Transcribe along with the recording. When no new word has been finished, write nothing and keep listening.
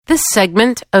This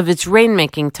segment of It's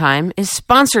Rainmaking Time is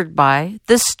sponsored by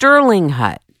the Sterling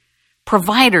Hut,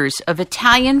 providers of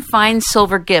Italian fine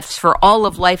silver gifts for all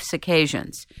of life's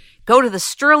occasions. Go to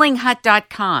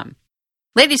thesterlinghut.com.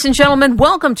 Ladies and gentlemen,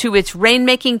 welcome to It's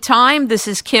Rainmaking Time. This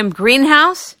is Kim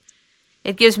Greenhouse.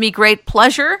 It gives me great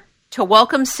pleasure to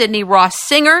welcome Sidney Ross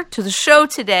Singer to the show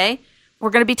today.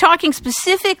 We're going to be talking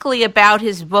specifically about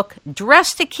his book,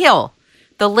 Dress to Kill,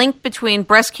 The Link Between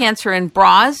Breast Cancer and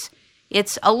Bras.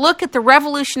 It's a look at the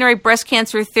revolutionary breast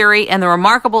cancer theory and the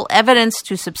remarkable evidence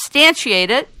to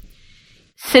substantiate it.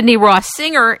 Sidney Ross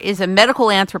Singer is a medical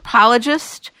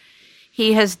anthropologist.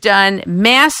 He has done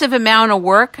massive amount of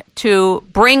work to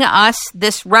bring us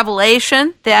this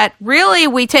revelation that really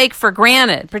we take for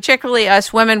granted, particularly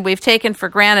us women. We've taken for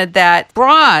granted that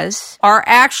bras are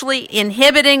actually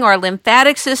inhibiting our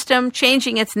lymphatic system,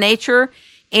 changing its nature,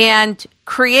 and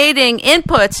creating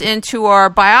inputs into our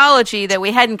biology that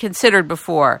we hadn't considered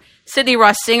before. Sidney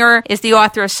Ross Singer is the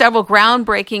author of several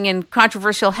groundbreaking and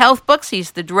controversial health books.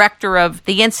 He's the director of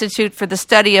the Institute for the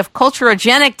Study of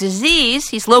Culturogenic Disease.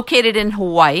 He's located in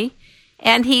Hawaii.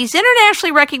 And he's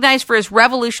internationally recognized for his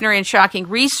revolutionary and shocking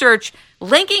research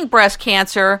linking breast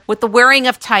cancer with the wearing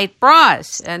of tight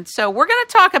bras. And so we're going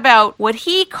to talk about what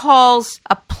he calls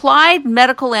applied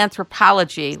medical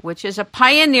anthropology, which is a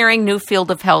pioneering new field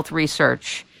of health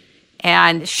research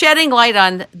and shedding light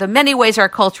on the many ways our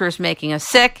culture is making us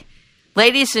sick.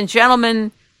 Ladies and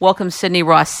gentlemen, welcome Sidney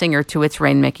Ross Singer to It's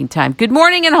Rainmaking Time. Good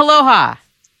morning and aloha.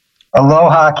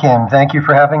 Aloha, Kim. Thank you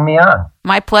for having me on.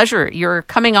 My pleasure. You're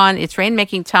coming on. It's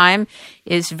Rainmaking Time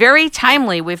is very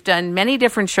timely. We've done many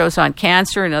different shows on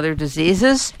cancer and other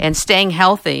diseases and staying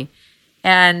healthy.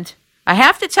 And I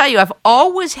have to tell you, I've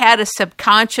always had a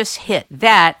subconscious hit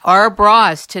that our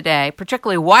bras today,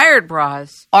 particularly wired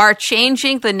bras, are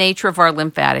changing the nature of our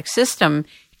lymphatic system.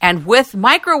 And with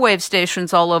microwave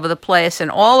stations all over the place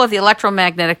and all of the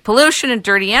electromagnetic pollution and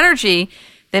dirty energy,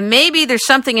 then maybe there's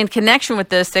something in connection with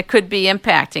this that could be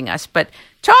impacting us. But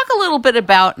talk a little bit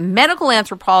about medical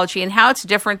anthropology and how it's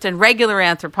different than regular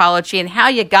anthropology and how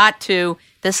you got to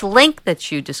this link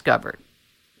that you discovered.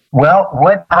 Well,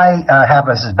 what I have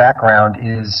as a background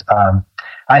is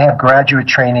I have graduate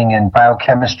training in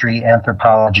biochemistry,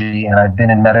 anthropology, and I've been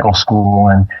in medical school,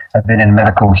 and I've been in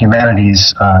medical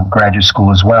humanities graduate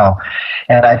school as well.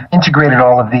 And I've integrated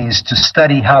all of these to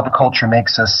study how the culture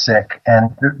makes us sick.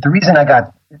 And the reason I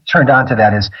got turned on to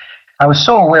that is I was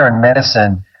so aware in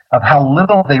medicine of how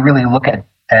little they really look at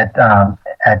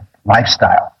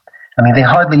lifestyle. I mean, they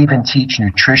hardly even teach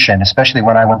nutrition, especially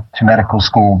when I went to medical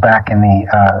school back in the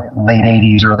late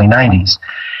 80s, early 90s.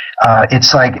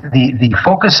 It's like the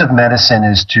focus of medicine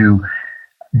is to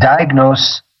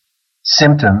diagnose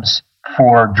symptoms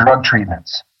for drug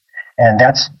treatments. And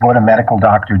that's what a medical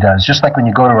doctor does. Just like when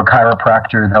you go to a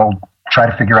chiropractor, they'll try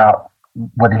to figure out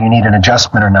whether you need an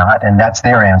adjustment or not, and that's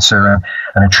their answer.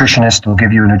 A nutritionist will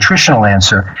give you a nutritional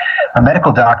answer. A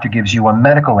medical doctor gives you a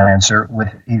medical answer with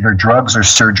either drugs or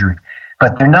surgery.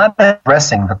 But they're not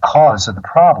addressing the cause of the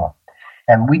problem.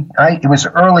 And it was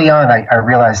early on I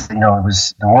realized, it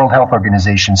was the World Health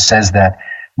Organization says that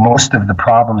most of the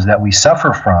problems that we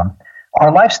suffer from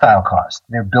are lifestyle caused.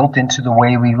 They're built into the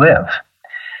way we live.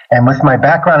 And with my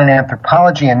background in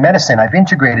anthropology and medicine, I've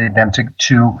integrated them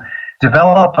to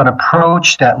develop an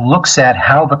approach that looks at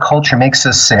how the culture makes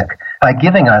us sick by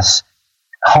giving us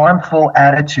harmful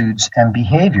attitudes and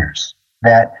behaviors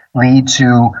that lead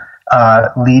to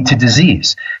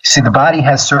disease. See, the body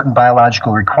has certain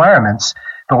biological requirements,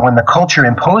 but when the culture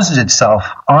imposes itself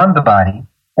on the body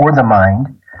or the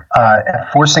mind,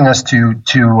 forcing us to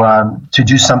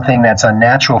do something that's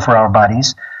unnatural for our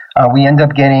bodies, we end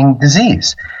up getting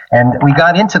disease. And we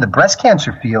got into the breast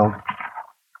cancer field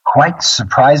quite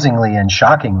surprisingly and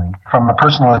shockingly from a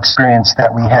personal experience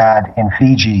that we had in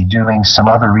Fiji doing some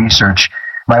other research.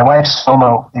 My wife,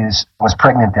 Soma, was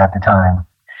pregnant at the time.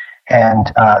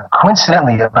 And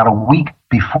coincidentally, about a week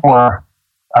before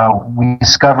we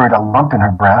discovered a lump in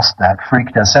her breast that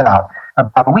freaked us out,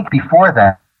 about a week before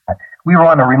that, we were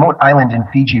on a remote island in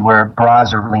Fiji where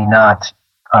bras are really not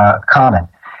common.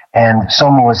 And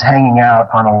Soma was hanging out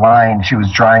on a line. She was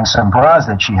drying some bras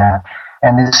that she had.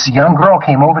 And this young girl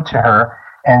came over to her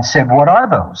and said, "What are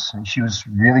those?" And she was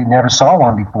really never saw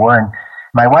one before. And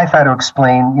my wife had to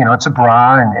explain, it's a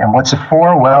bra, and what's it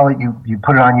for? Well, you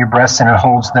put it on your breasts and it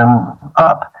holds them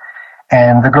up.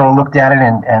 And the girl looked at it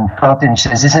and felt it and she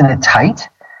says, "Isn't it tight?"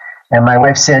 And my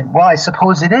wife said, "Well, I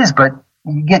suppose it is, but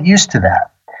you get used to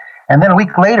that." And then a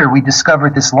week later, we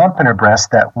discovered this lump in her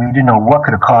breast that we didn't know what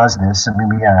could have caused this. I mean,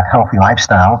 we had a healthy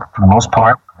lifestyle for the most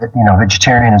part,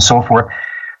 vegetarian and so forth.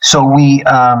 So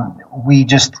we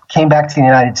just came back to the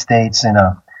United States in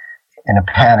a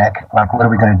panic. Like, what are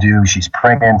we going to do? She's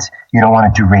pregnant. You don't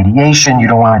want to do radiation. You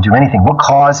don't want to do anything. What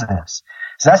caused this?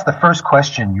 So that's the first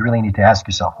question you really need to ask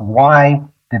yourself. Why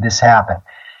did this happen?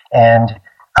 And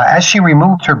as she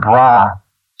removed her bra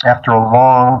after a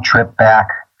long trip back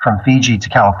from Fiji to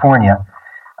California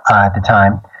at the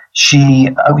time, she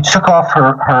we took off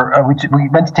we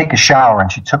went to take a shower,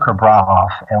 and she took her bra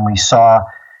off, and we saw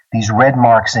these red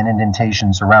marks and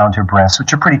indentations around her breasts,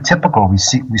 which are pretty typical. We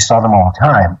saw them all the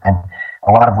time, and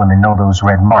a lot of women know those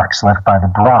red marks left by the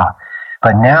bra.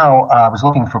 But now I was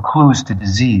looking for clues to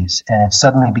disease, and it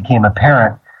suddenly became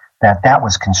apparent that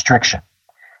was constriction.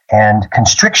 And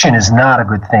constriction is not a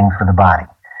good thing for the body.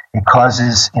 It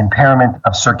causes impairment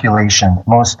of circulation,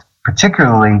 most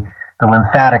particularly the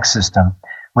lymphatic system,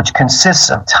 which consists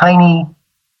of tiny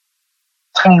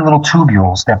little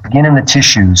tubules that begin in the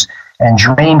tissues and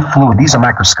drain fluid. These are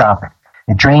microscopic.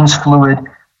 It drains fluid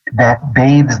that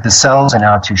bathes the cells in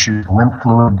our tissues, lymph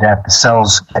fluid that the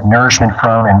cells get nourishment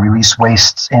from and release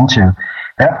wastes into.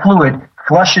 That fluid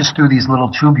flushes through these little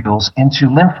tubules into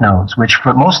lymph nodes, which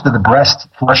for most of the breast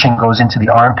flushing goes into the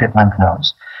armpit lymph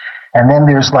nodes. And then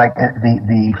there's like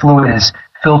the fluid is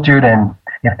filtered, and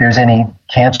if there's any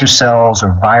cancer cells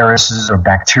or viruses or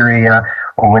bacteria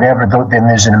or whatever, then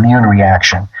there's an immune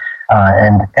reaction.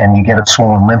 And you get a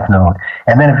swollen lymph node.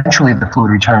 And then eventually the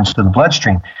fluid returns to the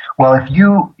bloodstream. Well,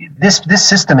 this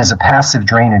system is a passive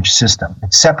drainage system.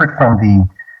 It's separate from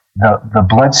the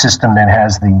blood system that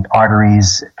has the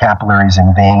arteries, capillaries,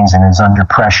 and veins and is under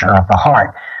pressure of the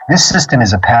heart. This system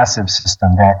is a passive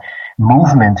system that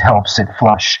movement helps it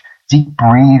flush. Deep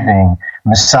breathing,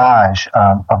 massage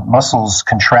of muscles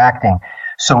contracting.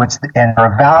 So and there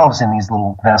are valves in these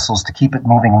little vessels to keep it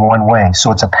moving one way.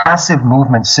 So it's a passive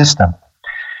movement system.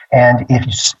 And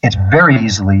it's very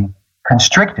easily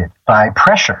constricted by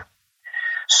pressure.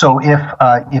 So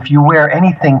if you wear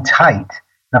anything tight,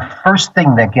 the first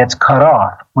thing that gets cut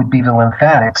off would be the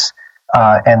lymphatics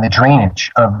and the drainage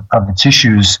of the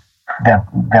tissues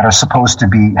that are supposed to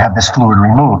have this fluid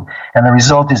removed. And the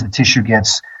result is the tissue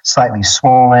gets slightly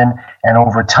swollen, and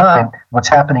over time, what's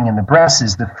happening in the breast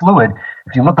is the fluid,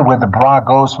 if you look at where the bra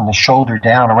goes from the shoulder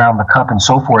down around the cup and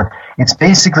so forth, it's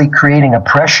basically creating a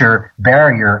pressure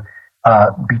barrier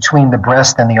between the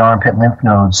breast and the armpit lymph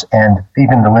nodes, and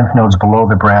even the lymph nodes below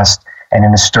the breast and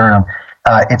in the sternum.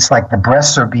 It's like the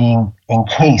breasts are being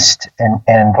encased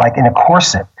and like in a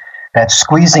corset that's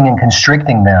squeezing and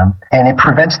constricting them, and it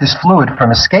prevents this fluid from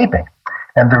escaping.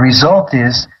 And the result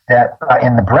is that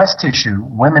in the breast tissue,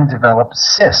 women develop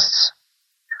cysts,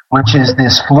 which is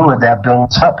this fluid that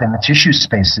builds up in the tissue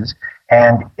spaces.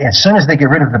 And as soon as they get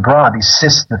rid of the bra, these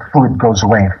cysts, the fluid goes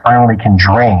away. It finally can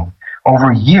drain.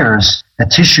 Over years, the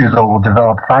tissue, though, will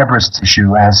develop fibrous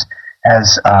tissue as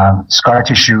scar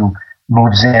tissue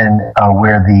moves in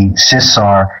where the cysts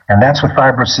are. And that's what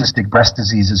fibrocystic breast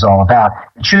disease is all about.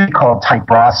 It should be called tight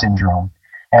bra syndrome.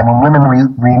 And when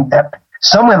women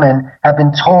some women have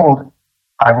been told,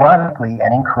 ironically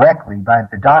and incorrectly by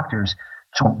the doctors,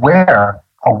 to wear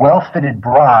a well-fitted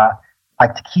bra,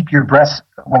 like to keep your breasts,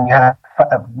 when you have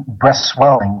breast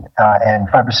swelling and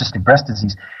fibrocystic breast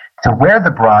disease, to wear the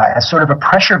bra as sort of a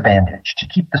pressure bandage to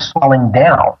keep the swelling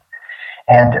down.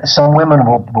 And some women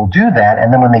will do that,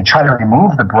 and then when they try to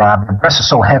remove the bra, the breasts are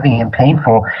so heavy and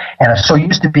painful and are so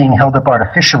used to being held up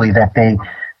artificially that they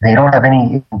don't have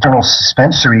any internal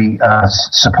suspensory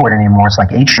support anymore. It's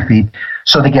like atrophy.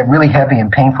 So they get really heavy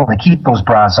and painful. They keep those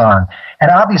bras on. And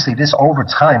obviously, over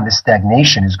time, this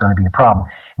stagnation is going to be a problem.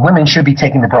 Women should be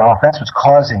taking the bra off. That's what's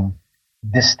causing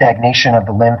this stagnation of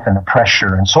the lymph and the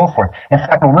pressure and so forth. In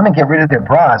fact, when women get rid of their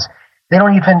bras,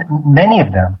 many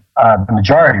of them, the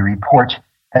majority, report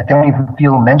that they don't even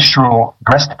feel menstrual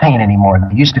breast pain anymore.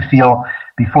 They used to feel,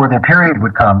 before their period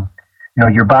would come,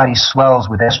 your body swells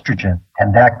with estrogen,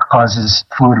 and that causes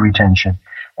fluid retention.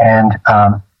 And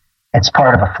it's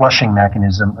part of a flushing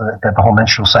mechanism that the whole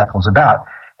menstrual cycle is about.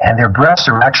 And their breasts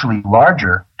are actually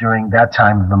larger during that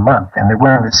time of the month. And they're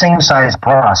wearing the same size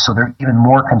bras, so they're even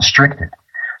more constricted.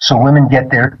 So women get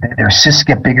their cysts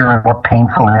get bigger and more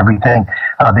painful and everything.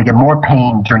 They get more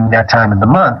pain during that time of the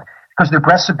month because their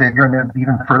breasts are bigger and they're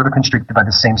even further constricted by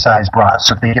the same size bras.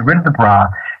 So if they get rid of the bra,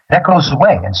 that goes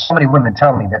away. And so many women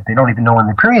tell me that they don't even know when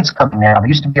their period's coming now. They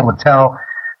used to be able to tell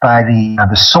by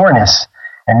the soreness,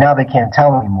 and now they can't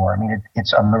tell anymore. I mean,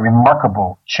 it's a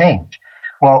remarkable change.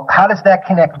 Well, how does that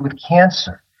connect with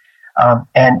cancer?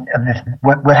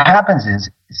 What happens is,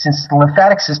 since the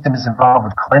lymphatic system is involved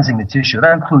with cleansing the tissue,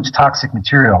 that includes toxic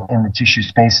material in the tissue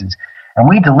spaces. And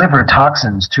we deliver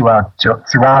toxins throughout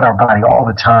our body all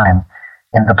the time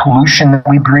in the pollution that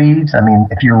we breathe. I mean,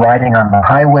 if you're riding on the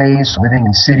highways, living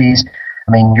in cities,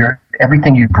 I mean,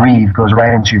 everything you breathe goes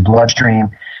right into your bloodstream,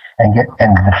 and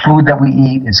the food that we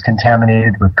eat is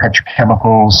contaminated with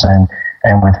petrochemicals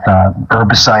and with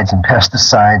herbicides and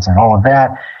pesticides and all of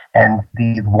that. And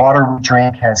the water we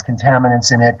drink has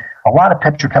contaminants in it, a lot of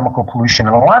petrochemical pollution,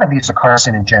 and a lot of these are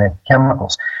carcinogenic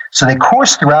chemicals. So they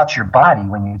course throughout your body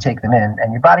when you take them in,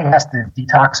 and your body has to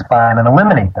detoxify them and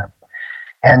eliminate them.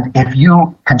 And if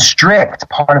you constrict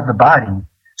part of the body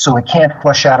so it can't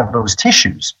flush out of those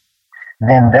tissues,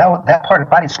 then that part of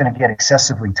the body is going to get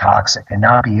excessively toxic and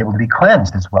not be able to be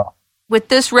cleansed as well. With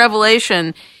this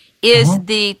revelation, is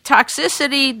the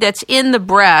toxicity that's in the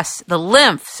breast, the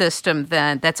lymph system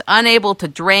then, that's unable to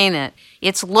drain it,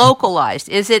 it's localized.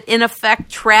 Is it in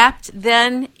effect trapped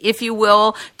then, if you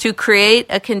will, to create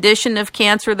a condition of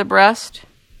cancer of the breast?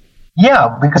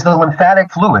 Yeah, because the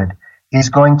lymphatic fluid is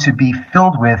going to be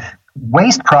filled with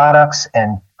waste products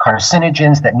and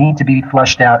carcinogens that need to be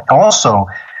flushed out. Also,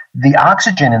 the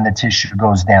oxygen in the tissue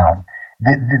goes down.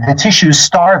 The tissue is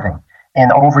starving.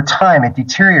 And over time, it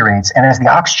deteriorates. And as the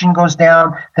oxygen goes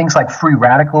down, things like free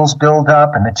radicals build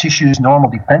up, and the tissue's normal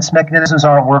defense mechanisms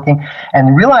aren't working.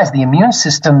 And realize the immune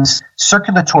system's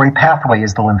circulatory pathway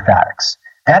is the lymphatics.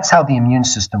 That's how the immune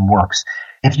system works.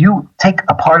 If you take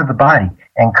a part of the body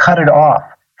and cut it off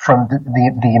from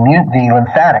the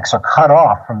lymphatics are cut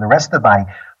off from the rest of the body,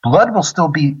 blood will still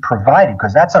be provided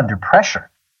because that's under pressure.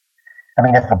 I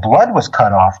mean, if the blood was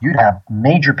cut off, you'd have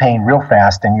major pain real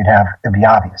fast, and it'd be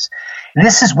obvious.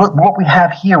 This is what we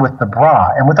have here with the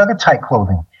bra and with other tight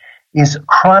clothing, is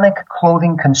chronic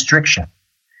clothing constriction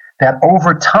that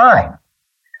over time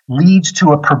leads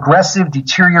to a progressive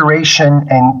deterioration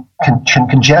and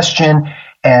congestion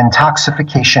and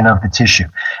toxification of the tissue.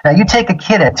 Now, you take a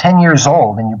kid at 10 years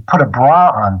old and you put a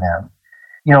bra on them,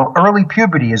 early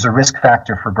puberty is a risk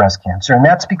factor for breast cancer, and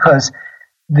that's because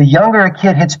the younger a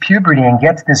kid hits puberty and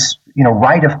gets this,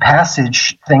 rite of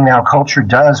passage thing our culture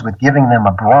does with giving them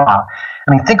a bra.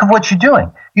 I mean, think of what you're doing.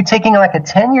 You're taking like a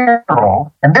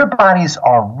 10-year-old, and their bodies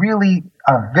are really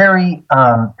very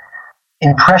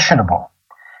impressionable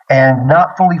and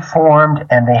not fully formed,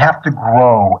 and they have to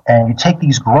grow. And you take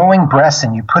these growing breasts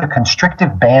and you put a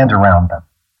constrictive band around them.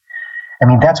 I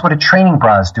mean, that's what a training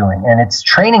bra is doing, and it's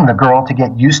training the girl to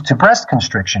get used to breast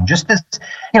constriction. Just this,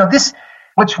 this.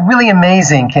 What's really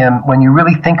amazing, Kim, when you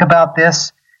really think about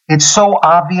this, it's so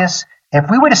obvious. If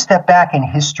we were to step back in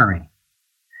history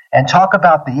and talk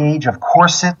about the age of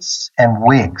corsets and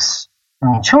wigs,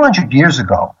 200 years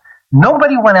ago,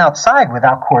 nobody went outside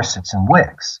without corsets and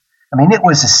wigs. I mean, it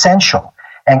was essential.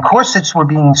 And corsets were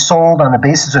being sold on the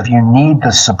basis of you need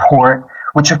the support,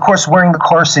 which, of course, wearing the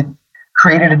corset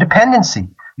created a dependency.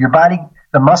 Your body,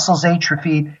 the muscles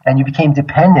atrophied, and you became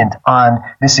dependent on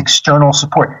this external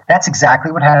support. That's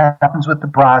exactly what happens with the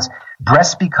bras.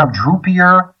 Breasts become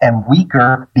droopier and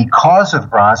weaker because of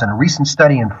bras, and a recent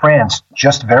study in France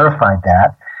just verified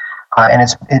that. And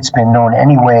it's been known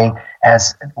anyway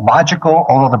as logical,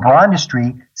 although the bra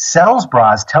industry sells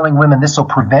bras telling women this will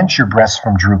prevent your breasts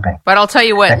from drooping. But I'll tell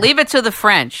you what, leave it to the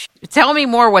French. Tell me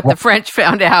more what the French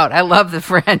found out. I love the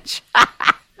French.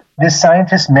 This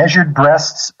scientist measured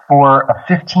breasts for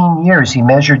 15 years. He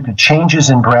measured the changes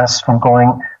in breasts from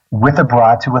going with a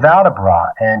bra to without a bra.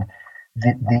 And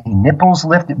the nipples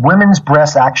lifted. Women's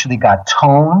breasts actually got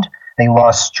toned. They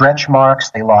lost stretch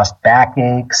marks. They lost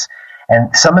backaches.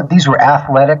 And some of these were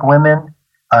athletic women,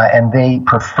 and they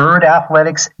preferred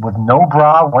athletics with no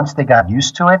bra once they got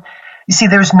used to it. You see,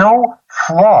 there's no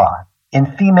flaw in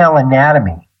female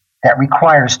anatomy that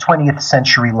requires 20th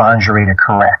century lingerie to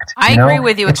correct. I agree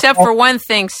with you, except for one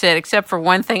thing, Sid, except for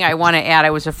one thing I want to add. I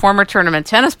was a former tournament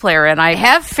tennis player, and I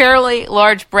have fairly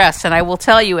large breasts, and I will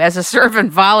tell you, as a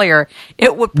servant volleyer,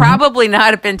 it would probably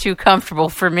not have been too comfortable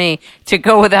for me to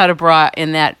go without a bra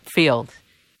in that field.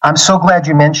 I'm so glad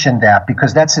you mentioned that,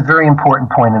 because that's a very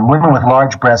important point, and women with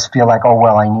large breasts feel like, oh,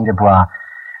 well, I need a bra.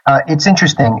 It's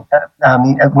interesting.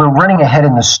 We're running ahead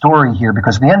in the story here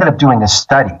because we ended up doing a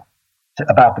study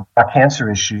about the breast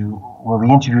cancer issue where we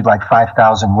interviewed like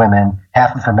 5,000 women,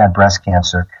 half of them had breast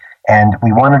cancer, and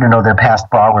we wanted to know their past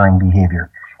bra wearing behavior.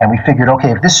 And we figured,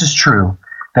 okay, if this is true,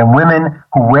 then women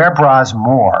who wear bras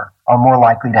more are more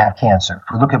likely to have cancer.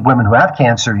 If we look at women who have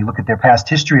cancer, you look at their past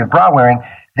history of bra wearing,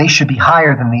 they should be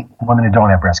higher than the women who don't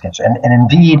have breast cancer. And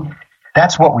indeed,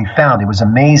 that's what we found. It was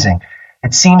amazing.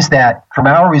 It seems that from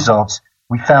our results,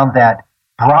 we found that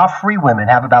bra-free women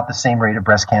have about the same rate of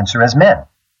breast cancer as men.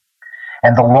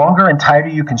 And the longer and tighter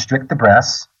you constrict the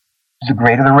breasts, the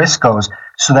greater the risk goes.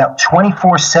 So that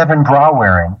 24/7 bra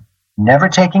wearing, never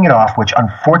taking it off, which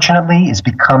unfortunately is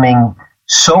becoming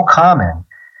so common,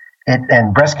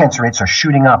 and breast cancer rates are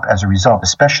shooting up as a result,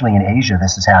 especially in Asia.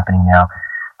 This is happening now.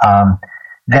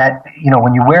 That,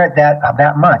 when you wear it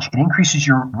that much, it increases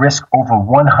your risk over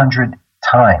 100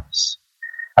 times.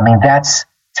 I mean, that's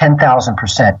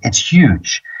 10,000%. It's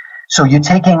huge. So you're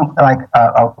taking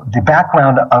the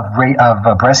background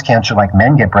of breast cancer, like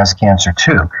men get breast cancer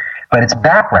too, but it's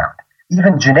background.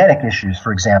 Even genetic issues,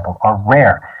 for example, are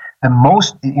rare. The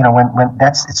most,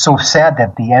 it's so sad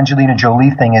that the Angelina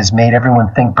Jolie thing has made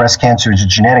everyone think breast cancer is a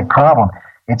genetic problem.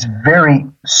 It's very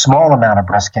small amount of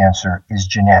breast cancer is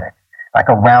genetic, like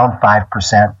around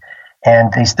 5%.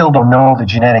 And they still don't know the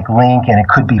genetic link, and it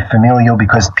could be familial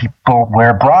because people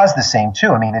wear bras the same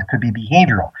too. I mean, it could be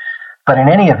behavioral. But in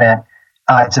any event,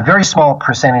 it's a very small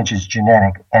percentage is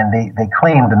genetic, and they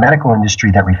claim, the medical industry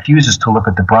that refuses to look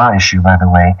at the bra issue, by the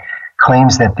way,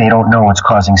 claims that they don't know what's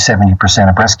causing 70%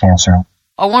 of breast cancer.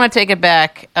 I want to take it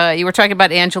back. You were talking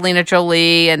about Angelina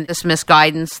Jolie and this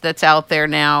misguidance that's out there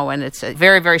now, and it's a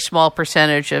very, very small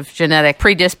percentage of genetic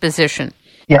predisposition.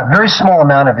 Yeah, very small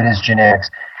amount of it is genetics.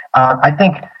 I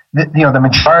think that, the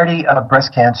majority of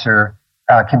breast cancer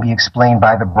can be explained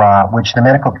by the bra, which the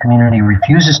medical community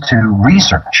refuses to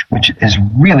research, which is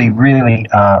really, really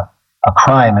a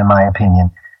crime, in my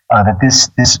opinion. That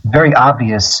this very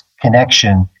obvious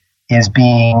connection is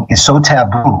so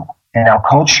taboo in our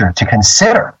culture to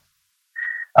consider.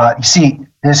 You see,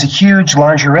 there's a huge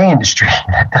lingerie industry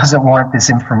that doesn't want this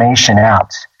information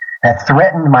out, that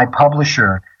threatened my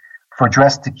publisher for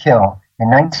Dress to Kill. In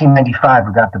 1995,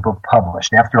 we got the book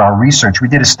published. After our research, we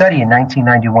did a study in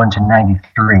 1991 to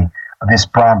 93 of this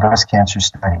bra and breast cancer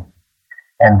study.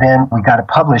 And then we got it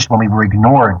published when we were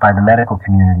ignored by the medical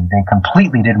community. They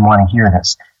completely didn't want to hear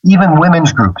this. Even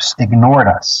women's groups ignored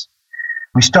us.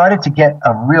 We started to get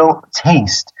a real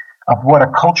taste of what a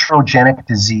culturogenic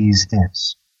disease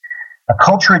is. A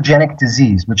culturogenic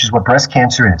disease, which is what breast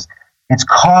cancer is, it's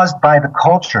caused by the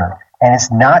culture, and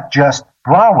it's not just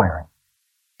bra wearing.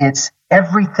 It's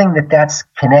everything that's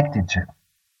connected to.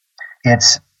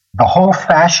 It's the whole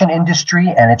fashion industry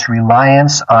and its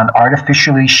reliance on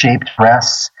artificially shaped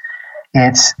breasts.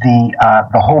 It's the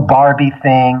whole Barbie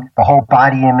thing, the whole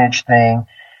body image thing.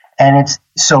 And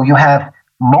so you have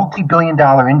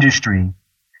multi-billion-dollar industry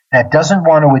that doesn't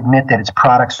want to admit that its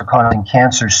products are causing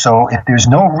cancer. So if there's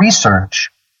no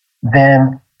research,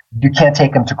 then you can't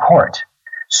take them to court.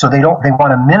 So they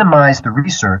want to minimize the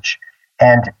research.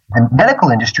 And the medical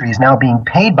industry is now being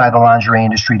paid by the lingerie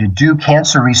industry to do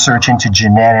cancer research into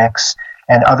genetics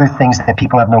and other things that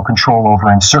people have no control over,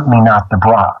 and certainly not the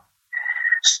bra.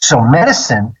 So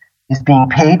medicine is being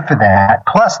paid for that.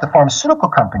 Plus, the pharmaceutical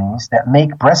companies that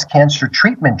make breast cancer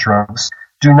treatment drugs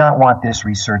do not want this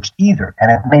research either,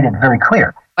 and have made it very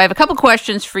clear. I have a couple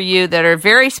questions for you that are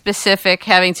very specific,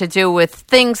 having to do with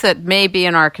things that may be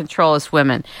in our control as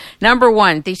women. Number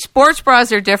one, the sports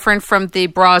bras are different from the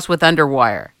bras with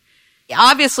underwire.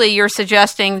 Obviously, you're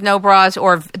suggesting no bras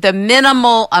or the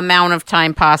minimal amount of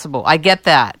time possible. I get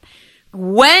that.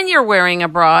 When you're wearing a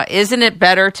bra, isn't it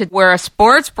better to wear a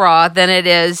sports bra than it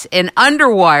is an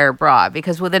underwire bra?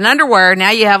 Because with an underwire, now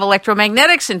you have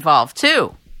electromagnetics involved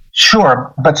too.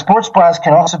 Sure, but sports bras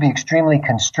can also be extremely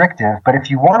constrictive. But if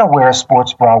you want to wear a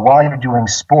sports bra while you're doing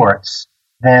sports,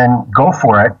 then go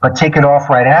for it, but take it off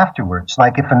right afterwards.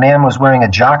 Like if a man was wearing a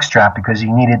jock strap because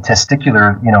he needed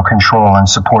testicular, control and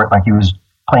support, like he was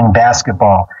playing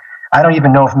basketball. I don't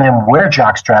even know if men wear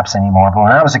jock straps anymore, but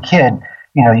when I was a kid,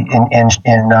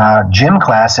 in gym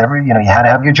class, you had to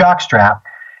have your jock strap.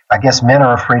 I guess men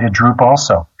are afraid of droop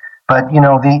also. But,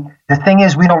 the thing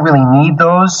is, we don't really need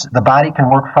those. The body can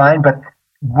work fine. But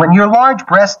when you're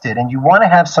large-breasted and you want to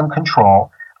have some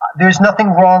control, there's nothing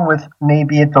wrong with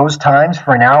maybe at those times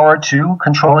for an hour or two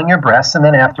controlling your breasts, and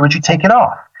then afterwards you take it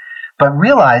off. But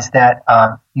realize that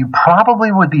you probably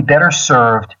would be better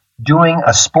served doing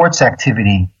a sports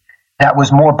activity that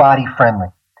was more body-friendly.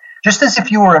 Just as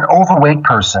if you were an overweight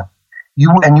person you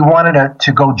wanted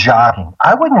to go jogging.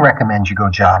 I wouldn't recommend you go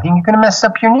jogging. You're going to mess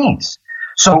up your knees.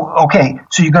 So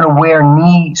you're going to wear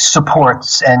knee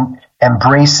supports and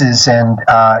braces and,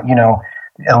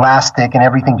 elastic and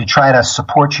everything to try to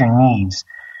support your knees.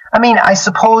 I mean, I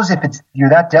suppose if you're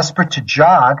that desperate to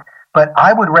jog, but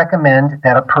I would recommend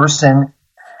that a person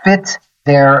fit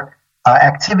their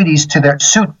activities to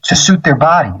suit their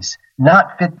bodies,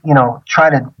 not try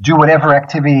to do whatever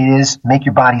activity it is, make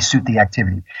your body suit the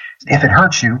activity. If it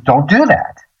hurts you, don't do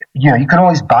that. You can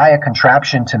always buy a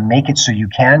contraption to make it so you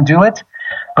can do it.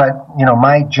 But,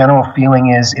 my general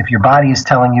feeling is if your body is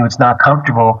telling you it's not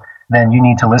comfortable, then you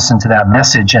need to listen to that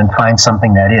message and find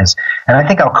something that is. And I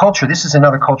think our culture, this is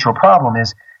another cultural problem,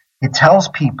 is it tells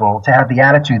people to have the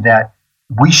attitude that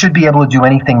we should be able to do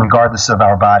anything regardless of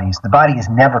our bodies. The body is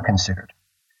never considered.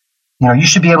 You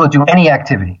should be able to do any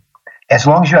activity as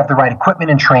long as you have the right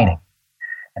equipment and training.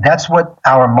 And that's what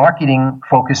our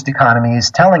marketing-focused economy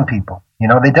is telling people.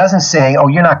 It doesn't say, oh,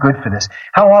 you're not good for this.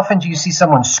 How often do you see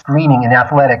someone screening in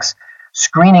athletics,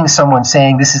 screening someone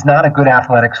saying this is not a good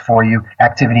athletics for you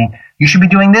activity. You should be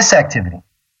doing this activity.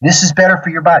 This is better for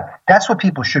your body. That's what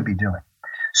people should be doing.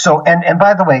 So, and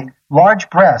by the way, large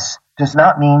breasts does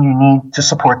not mean you need to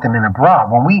support them in a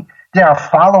bra. When we did our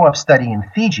follow-up study in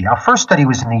Fiji, our first study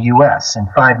was in the U.S. in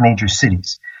 5 major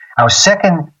cities. Our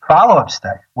second follow-up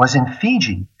study was in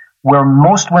Fiji, where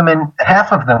most women,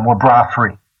 half of them were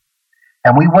bra-free.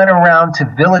 And we went around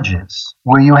to villages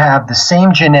where you have the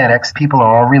same genetics, people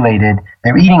are all related,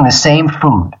 they're eating the same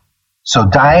food. So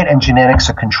diet and genetics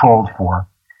are controlled for.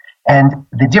 And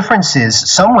the difference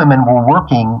is some women were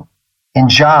working in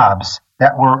jobs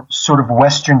that were sort of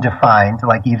Western defined,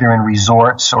 like either in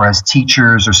resorts or as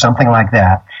teachers or something like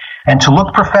that. And to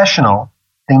look professional,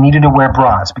 they needed to wear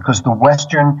bras because the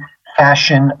Western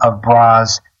fashion of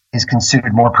bras is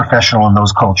considered more professional in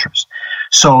those cultures.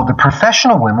 So the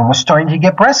professional women were starting to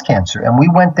get breast cancer. And we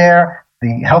went there.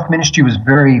 The health ministry was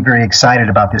very, very excited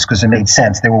about this because it made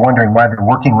sense. They were wondering why the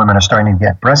working women are starting to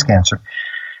get breast cancer.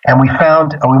 And we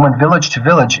went village to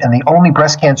village, and the only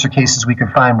breast cancer cases we could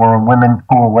find were in women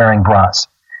who were wearing bras.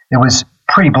 It was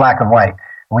pretty black and white.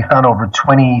 We found over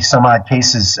 20 some odd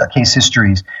cases, case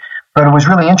histories. But it was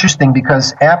really interesting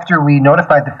because after we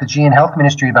notified the Fijian health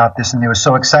ministry about this and they were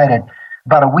so excited,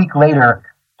 about a week later,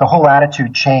 the whole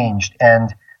attitude changed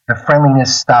and the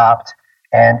friendliness stopped.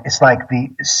 And it's like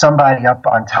somebody up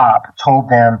on top told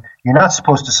them, you're not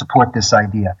supposed to support this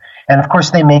idea. And of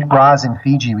course, they make bras in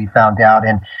Fiji, we found out.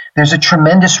 And there's a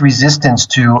tremendous resistance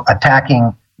to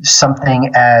attacking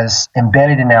something as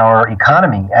embedded in our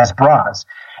economy as bras.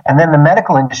 And then the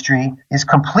medical industry is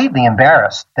completely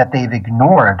embarrassed that they've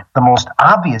ignored the most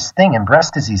obvious thing in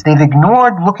breast disease. They've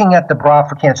ignored looking at the bra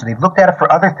for cancer. They've looked at it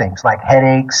for other things like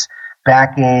headaches,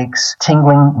 backaches,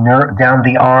 tingling down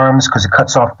the arms because it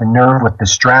cuts off the nerve with the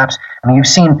straps. I mean, you've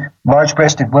seen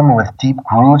large-breasted women with deep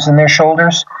grooves in their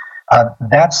shoulders.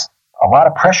 That's a lot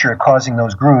of pressure causing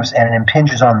those grooves, and it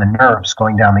impinges on the nerves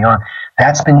going down the arm.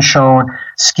 That's been shown.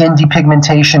 Skin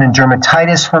depigmentation and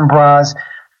dermatitis from bras,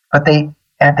 but they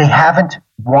haven't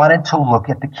wanted to look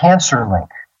at the cancer link.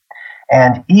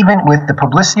 And even with the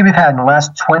publicity we've had in the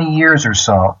last 20 years or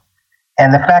so,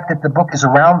 and the fact that the book is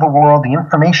around the world, the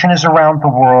information is around the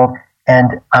world,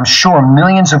 and I'm sure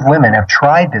millions of women have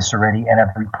tried this already and have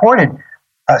reported,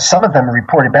 some of them have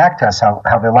reported back to us how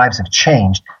their lives have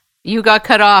changed. You got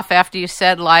cut off after you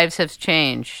said lives have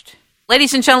changed.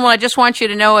 Ladies and gentlemen, I just want you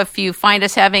to know if you find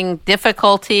us having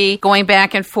difficulty going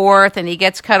back and forth and he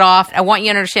gets cut off, I want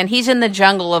you to understand he's in the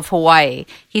jungle of Hawaii.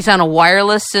 He's on a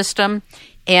wireless system.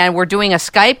 And we're doing a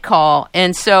Skype call,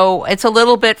 and so it's a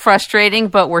little bit frustrating,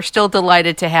 but we're still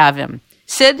delighted to have him.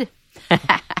 Sid, do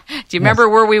you remember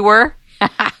where we were?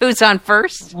 Who's on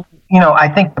first? I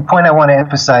think the point I want to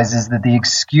emphasize is that the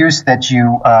excuse that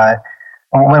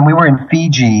when we were in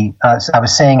Fiji, I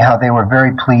was saying how they were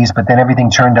very pleased, but then everything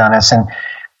turned on us, and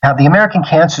how the American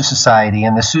Cancer Society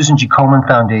and the Susan G. Komen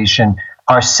Foundation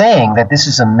are saying that this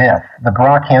is a myth. The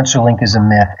bra cancer link is a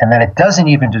myth, and that it doesn't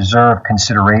even deserve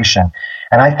consideration.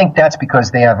 And I think that's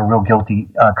because they have a real guilty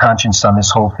conscience on this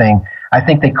whole thing. I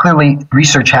think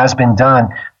research has been done.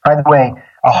 By the way,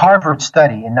 a Harvard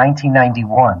study in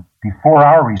 1991, before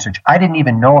our research, I didn't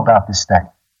even know about this study.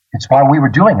 It's while we were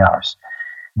doing ours.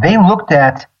 They looked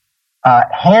at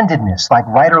handedness, like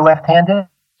right or left-handed,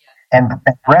 and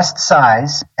breast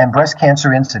size and breast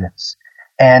cancer incidence.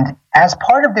 And as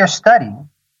part of their study,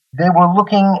 they were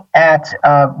looking at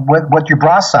what your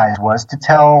bra size was to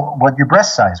tell what your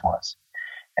breast size was,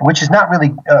 which is not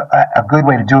really a good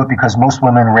way to do it because most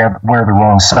women wear the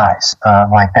wrong size.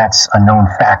 Like that's a known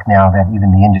fact now that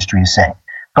even the industry is saying.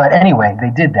 But anyway, they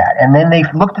did that. And then they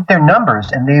looked at their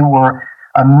numbers and they were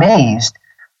amazed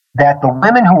that the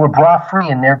women who were bra-free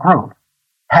in their group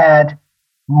had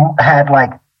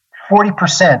like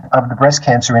 40% of the breast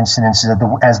cancer incidences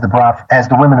as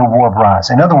the women who wore bras.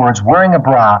 In other words, wearing a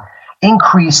bra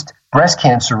increased breast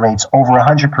cancer rates over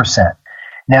 100%.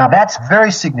 Now, that's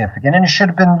very significant, and it should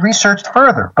have been researched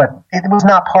further, but it was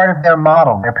not part of their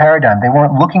model, their paradigm. They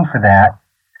weren't looking for that,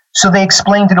 so they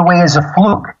explained it away as a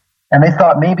fluke, and they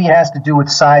thought maybe it has to do with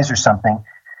size or something,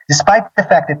 despite the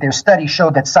fact that their study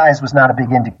showed that size was not a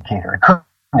big indicator. It couldn't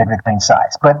explain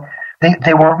size, but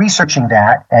they were researching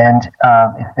that, and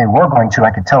if they were going to, I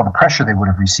could tell the pressure they would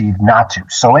have received not to.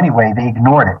 So anyway, they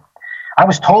ignored it. I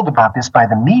was told about this by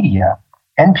the media.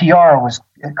 NPR was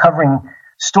covering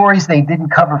stories they didn't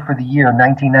cover for the year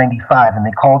 1995, and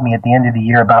they called me at the end of the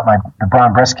year about the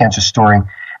brown breast cancer story.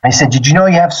 They said, did you know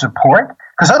you have support?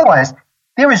 Because otherwise,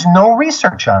 there is no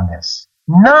research on this.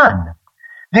 None.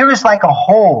 There is like a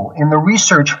hole in the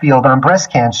research field on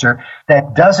breast cancer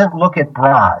that doesn't look at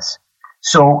bras.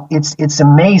 So it's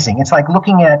amazing. It's like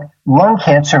looking at lung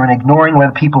cancer and ignoring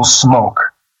whether people smoke,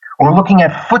 or looking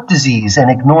at foot disease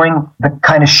and ignoring the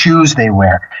kind of shoes they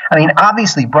wear. I mean,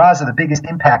 obviously, bras are the biggest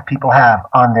impact people have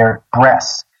on their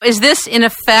breasts. Is this, in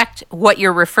effect, what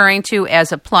you're referring to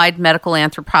as applied medical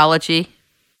anthropology?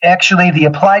 Actually, the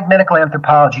applied medical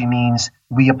anthropology means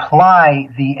we apply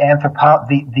the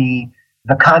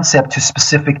concept to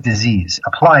specific disease.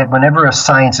 Applied, whenever a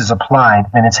science is applied,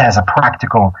 then it has a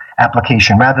practical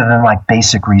application rather than like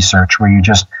basic research where you're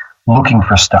just looking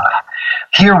for stuff.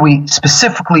 Here we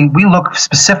look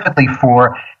specifically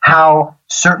for how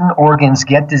certain organs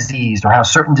get diseased or how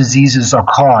certain diseases are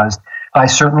caused by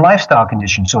certain lifestyle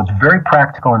conditions. So it's very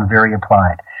practical and very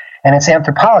applied. And it's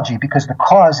anthropology because the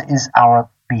cause is our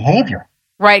behavior.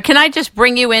 Right. Can I just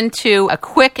bring you into a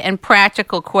quick and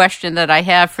practical question that I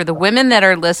have for the women that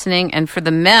are listening and for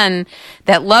the men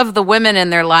that love the women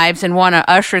in their lives and want to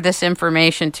usher this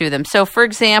information to them? So, for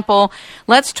example,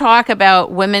 let's talk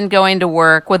about women going to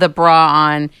work with a bra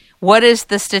on. What is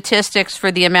the statistics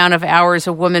for the amount of hours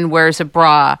a woman wears a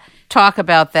bra? Talk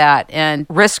about that and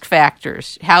risk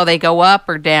factors, how they go up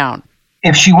or down.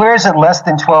 If she wears it less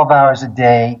than 12 hours a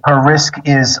day, her risk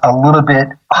is a little bit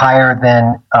higher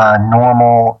than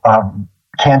normal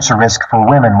cancer risk for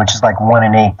women, which is like 1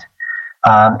 in 8.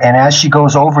 And as she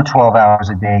goes over 12 hours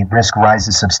a day, risk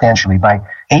rises substantially. By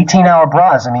 18-hour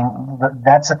bras, I mean,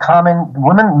 that's a common,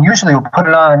 women usually will put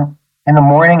it on in the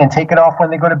morning and take it off when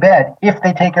they go to bed, if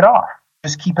they take it off.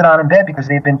 Just keep it on in bed because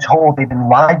they've been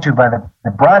lied to by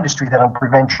the bra industry that it'll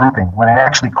prevent drooping when it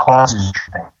actually causes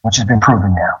drooping, which has been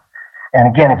proven now. And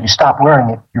again, if you stop wearing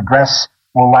it, your breasts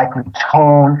will likely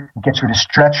tone, it gets rid of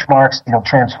stretch marks, it'll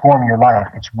transform your life.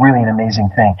 It's really an amazing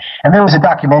thing. And there was a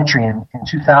documentary in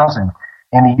 2000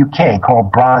 in the UK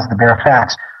called Bras, the Bare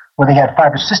Facts, where they had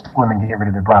fibrocystic women get rid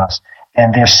of their bras.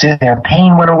 And their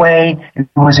pain went away. It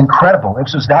was incredible.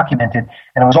 This was documented,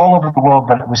 and it was all over the world,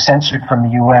 but it was censored from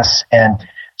the U.S. And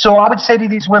so I would say to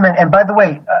these women, and by the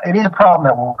way, it is a problem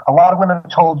at work. A lot of women are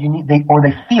told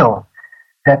they feel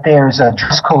that there's a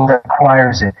dress code that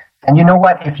requires it. And you know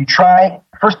what? If you try,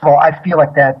 first of all, I feel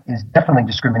like that is definitely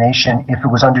discrimination. If it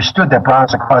was understood that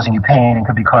bras are causing you pain and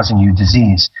could be causing you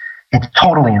disease, it's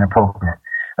totally inappropriate.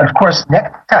 And of course,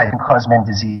 neckties can cause men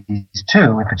disease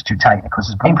too if it's too tight. It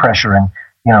causes brain pressure and,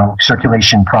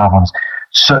 circulation problems.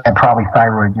 So, and probably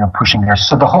thyroid, pushing there.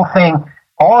 So the whole thing,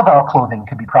 all of our clothing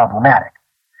could be problematic.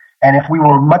 And if we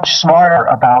were much smarter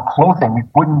about clothing, we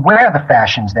wouldn't wear the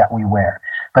fashions that we wear.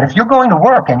 But if you're going to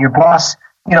work and your boss,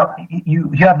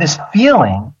 you have this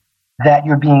feeling that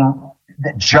you're being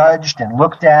judged and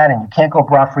looked at and you can't go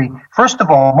bra-free. First of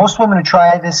all, most women who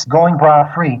try this going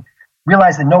bra-free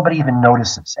realize that nobody even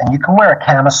notices. And you can wear a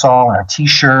camisole or a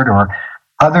T-shirt or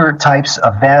other types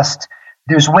of vest.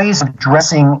 There's ways of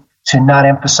dressing to not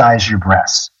emphasize your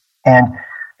breasts. And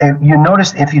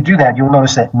if you do that, you'll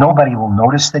notice that nobody will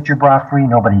notice that you're bra-free.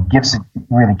 Nobody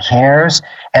really cares.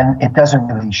 And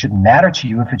it shouldn't matter to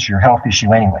you if it's your health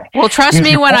issue anyway. Well, trust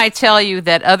me when I tell you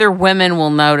that other women will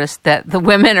notice that the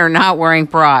women are not wearing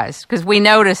bras, because we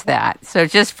notice that. So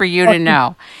just for you to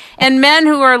know. And men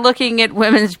who are looking at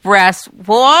women's breasts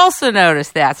will also notice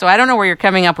that. So I don't know where you're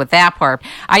coming up with that part.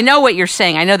 I know what you're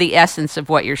saying. I know the essence of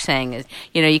what you're saying is,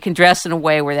 you can dress in a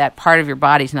way where that part of your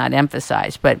body's not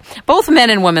emphasized. But both men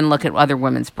and women look at other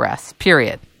women's breasts,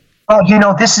 period.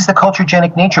 Well, this is the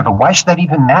culturogenic nature of it. Why should that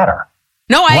even matter?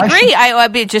 No, I agree. I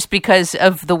mean, just because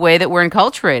of the way that we're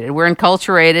enculturated. We're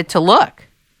enculturated to look.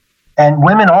 And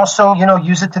women also,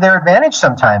 use it to their advantage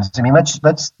sometimes. I mean, let's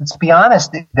be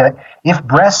honest. That if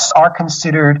breasts are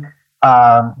considered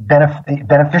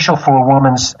beneficial for a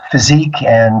woman's physique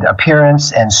and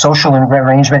appearance and social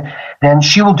arrangement, then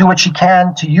she will do what she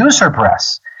can to use her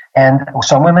breasts. And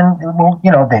some women will,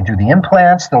 they do the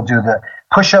implants, they'll do the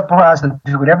push-up bras, they'll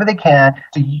do whatever they can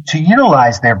to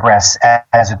utilize their breasts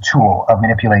as a tool of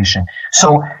manipulation.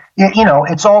 So,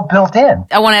 it's all built in.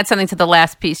 I want to add something to the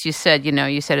last piece you said.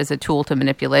 You said as a tool to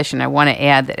manipulation. I want to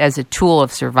add that as a tool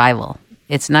of survival.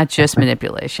 It's not just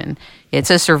manipulation.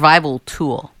 It's a survival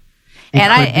tool.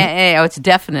 It's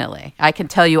definitely. I can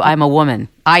tell you I'm a woman.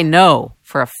 I know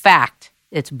for a fact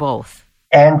it's both.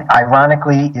 And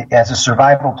ironically, as a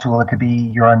survival tool, it could be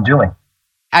your undoing.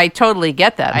 I totally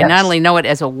get that. Yes. I not only know it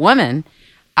as a woman,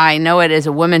 I know it as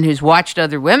a woman who's watched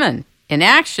other women in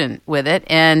action with it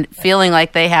and feeling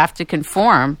like they have to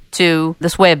conform to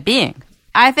this way of being.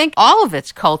 I think all of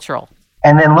it's cultural.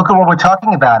 And then look at what we're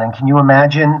talking about. And can you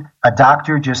imagine a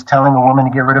doctor just telling a woman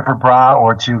to get rid of her bra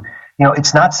or to,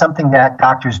 it's not something that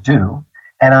doctors do.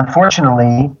 And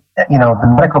unfortunately,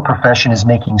 the medical profession is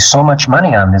making so much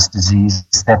money on this disease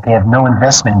that they have no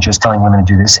investment in just telling women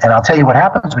to do this. And I'll tell you what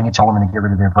happens when you tell women to get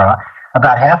rid of their bra.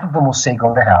 About half of them will say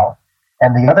go to hell,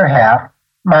 and the other half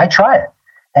might try it.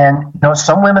 And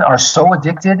some women are so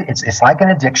addicted; it's like an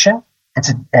addiction.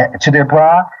 It's to their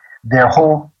bra. Their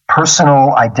whole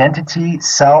personal identity,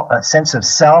 sense of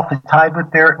self is tied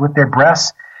with their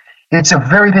breasts. It's a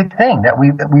very big thing that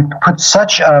we put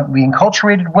we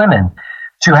enculturated women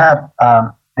to have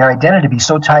their identity be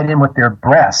so tied in with their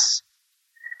breasts.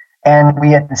 And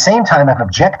we at the same time have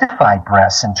objectified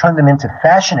breasts and turned them into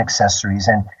fashion accessories.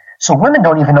 And so women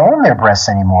don't even own their breasts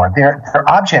anymore. They're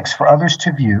objects for others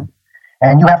to view,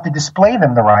 and you have to display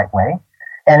them the right way.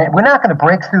 And we're not going to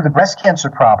break through the breast cancer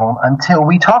problem until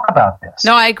we talk about this.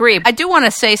 No, I agree. I do want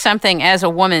to say something as a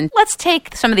woman. Let's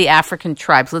take some of the African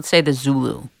tribes. Let's say the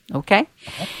Zulu, okay?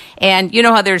 And you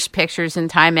know how there's pictures in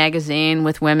Time magazine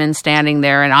with women standing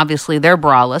there, and obviously they're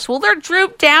braless. Well, they're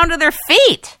drooped down to their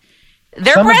feet.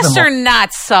 Their breasts are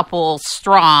not supple,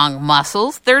 strong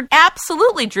muscles. They're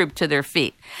absolutely drooped to their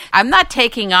feet. I'm not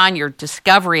taking on your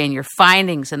discovery and your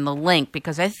findings and the link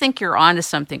because I think you're onto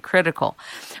something critical.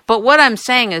 But what I'm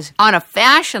saying is, on a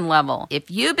fashion level, if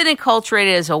you've been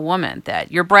enculturated as a woman that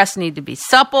your breasts need to be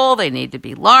supple, they need to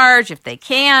be large if they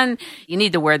can, you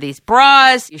need to wear these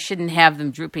bras, you shouldn't have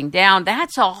them drooping down,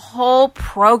 that's a whole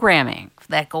programming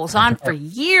that goes on for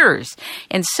years.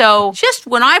 And so just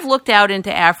when I've looked out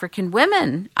into African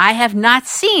women, I have not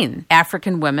seen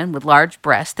African women with large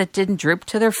breasts that didn't droop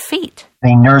to their feet.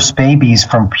 They nurse babies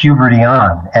from puberty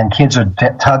on, and kids are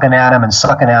tugging at them and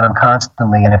sucking at them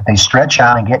constantly. And if they stretch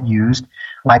out and get used,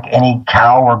 like any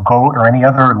cow or goat or any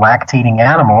other lactating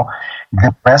animal,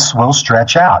 the breasts will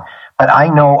stretch out. But I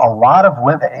know a lot of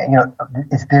women,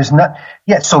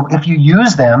 so if you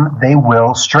use them, they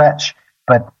will stretch.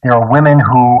 But there are women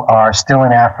who are still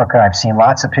in Africa. I've seen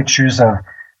lots of pictures of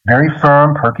very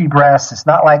firm, perky breasts. It's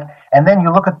not like, and then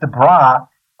you look at the bra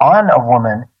on a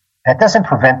woman, that doesn't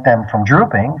prevent them from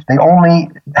drooping. They only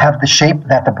have the shape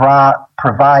that the bra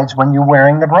provides when you're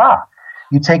wearing the bra.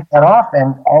 You take that off,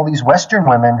 and all these Western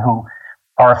women who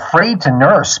are afraid to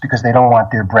nurse because they don't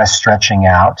want their breasts stretching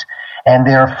out, and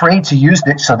they're afraid to use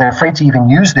it, so they're afraid to even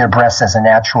use their breasts as a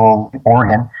natural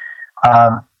organ.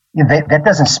 That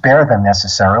doesn't spare them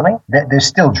necessarily. They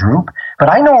still droop. But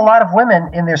I know a lot of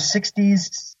women in their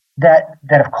 60s that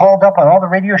have called up on all the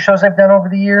radio shows I've done over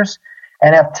the years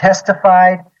and have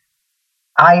testified,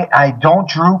 I don't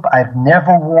droop. I've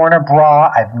never worn a bra.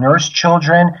 I've nursed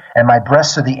children, and my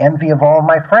breasts are the envy of all of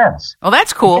my friends. Oh,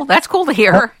 that's cool. That's cool to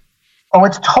hear. Oh,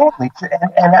 it's totally true.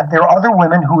 And there are other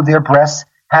women who their breasts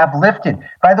have lifted.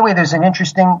 By the way, there's an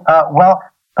interesting,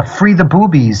 Free the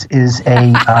Boobies is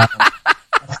a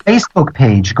Facebook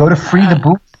page. Go to Free the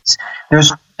Boobies.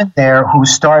 There's women there who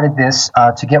started this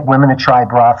to get women to try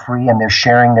bra free, and they're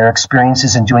sharing their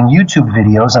experiences and doing YouTube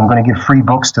videos. I'm going to give free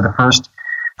books to the first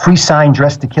free signed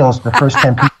Dress to Kill to the first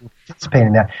 10 people who participate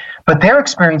in that. But they're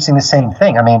experiencing the same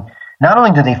thing. I mean, not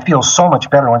only do they feel so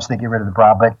much better once they get rid of the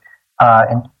bra, but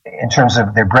in terms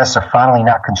of their breasts are finally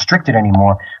not constricted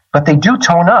anymore, but they do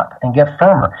tone up and get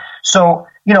firmer. So,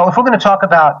 if we're going to talk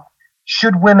about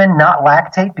should women not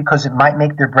lactate because it might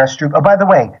make their breasts droop? Oh, by the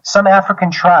way, some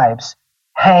African tribes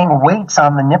hang weights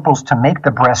on the nipples to make the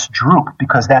breasts droop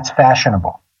because that's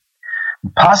fashionable.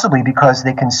 Possibly because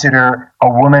they consider a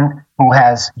woman who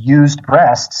has used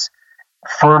breasts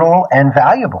fertile and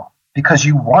valuable, because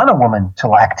you want a woman to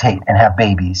lactate and have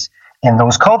babies in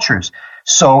those cultures.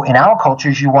 So in our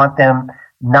cultures, you want them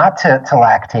not to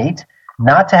lactate,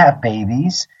 not to have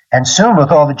babies. And soon,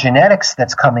 with all the genetics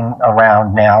that's coming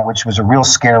around now, which was a real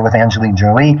scare with Angelina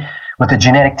Jolie, with the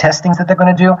genetic testings that they're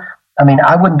going to do, I mean,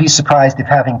 I wouldn't be surprised if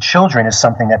having children is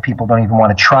something that people don't even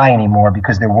want to try anymore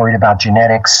because they're worried about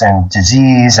genetics and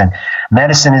disease, and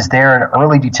medicine is there at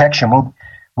early detection.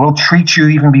 We'll treat you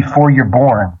even before you're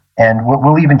born, and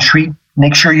we'll even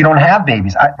make sure you don't have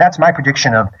babies. That's my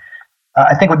prediction of,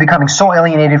 I think we're becoming so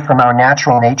alienated from our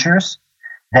natural natures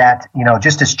that,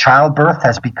 just as childbirth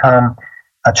has become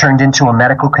turned into a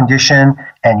medical condition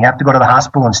and you have to go to the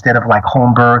hospital instead of like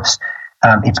home births,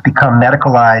 it's become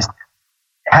medicalized.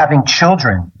 Having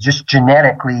children, just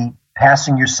genetically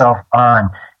passing yourself on,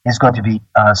 is going to be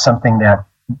something that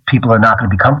people are not going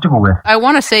to be comfortable with. I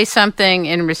want to say something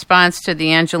in response to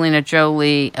the Angelina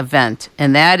Jolie event,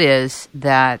 and that is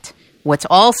that what's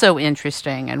also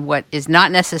interesting and what is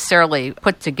not necessarily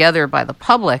put together by the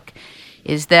public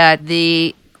is that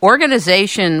the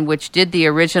organization which did the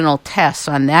original tests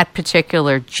on that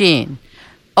particular gene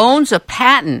owns a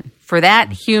patent for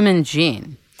that human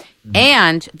gene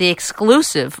and the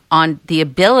exclusive on the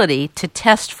ability to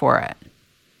test for it.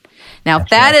 Now, if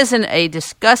that isn't a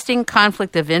disgusting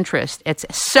conflict of interest, it's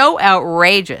so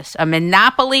outrageous, a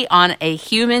monopoly on a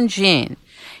human gene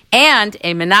and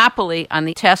a monopoly on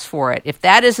the test for it. If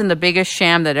that isn't the biggest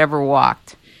sham that ever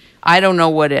walked, I don't know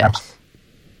what is.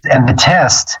 And the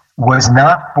test was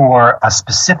not for a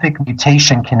specific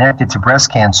mutation connected to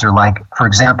breast cancer, like, for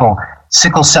example,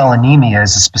 sickle cell anemia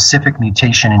is a specific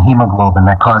mutation in hemoglobin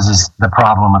that causes the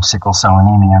problem of sickle cell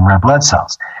anemia and red blood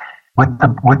cells. With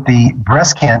the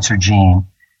breast cancer gene,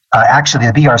 actually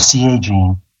the BRCA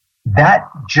gene, that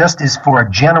just is for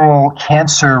a general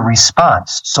cancer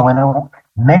response. So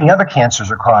many other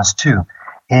cancers are caused too.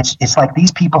 It's like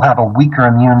these people have a weaker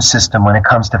immune system when it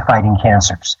comes to fighting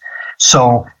cancers.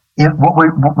 So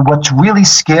what's really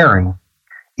scary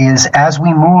is as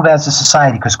we move as a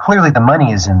society, because clearly the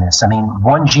money is in this. I mean,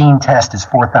 one gene test is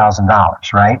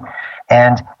 $4,000, right?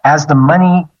 And as the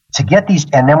money to get these,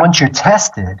 and then once you're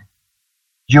tested,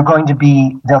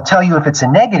 they'll tell you if it's a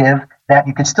negative that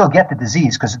you can still get the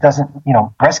disease because it doesn't,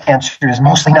 breast cancer is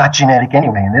mostly not genetic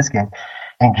anyway in this case,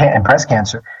 in breast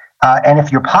cancer. And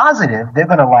if you're positive, they're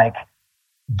going to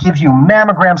give you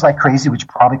mammograms like crazy, which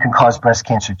probably can cause breast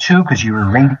cancer too because you're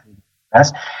irradiating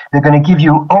breast. They're going to give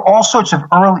you all sorts of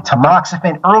early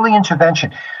tamoxifen, early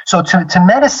intervention. So to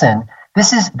medicine,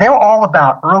 they're all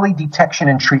about early detection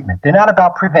and treatment. They're not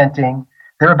about preventing.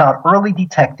 They're about early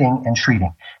detecting and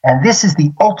treating. And this is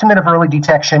the ultimate of early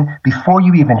detection. Before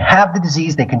you even have the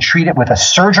disease, they can treat it with a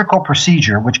surgical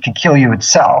procedure, which can kill you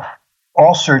itself.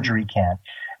 All surgery can.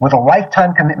 With a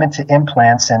lifetime commitment to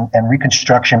implants and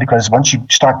reconstruction, because once you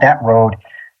start that road,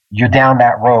 you're down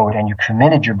that road and you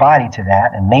committed your body to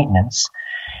that and maintenance.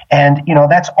 And,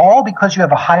 that's all because you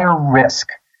have a higher risk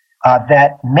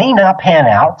that may not pan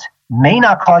out, may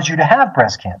not cause you to have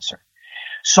breast cancer.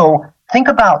 So think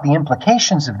about the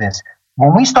implications of this.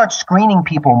 When we start screening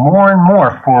people more and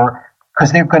more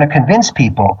because they're going to convince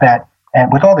people that,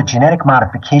 and with all the genetic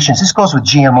modifications, this goes with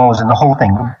GMOs and the whole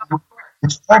thing.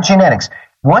 It's our genetics.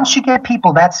 Once you get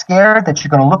people that scared that you're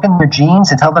going to look in their genes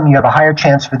and tell them you have a higher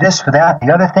chance for this, for that,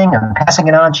 the other thing, and passing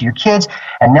it on to your kids,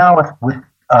 and now with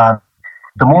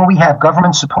the more we have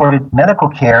government-supported medical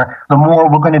care, the more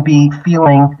we're going to be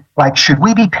feeling like, should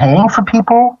we be paying for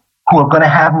people who are going to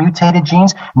have mutated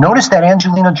genes? Notice that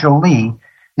Angelina Jolie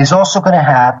is also going to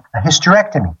have a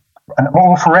hysterectomy, an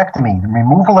oophorectomy. The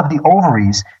removal of the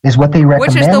ovaries is what they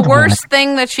recommend. Which is the worst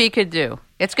thing that she could do.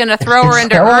 It's going to throw her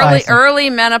into early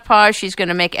menopause. She's going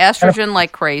to make estrogen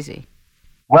like crazy.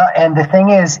 Well, and the thing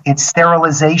is, it's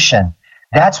sterilization.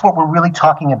 That's what we're really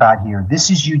talking about here.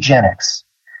 This is eugenics.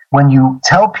 When you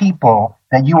tell people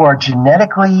that you are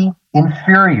genetically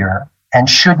inferior and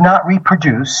should not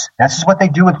reproduce, this is what they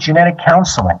do with genetic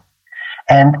counseling.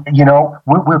 And,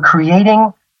 we're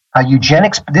creating a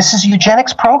eugenics, this is a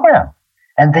eugenics program.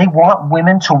 And they want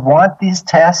women to want these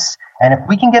tests. And if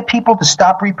we can get people to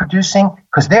stop reproducing,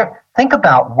 because think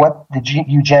about what the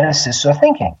eugenicists are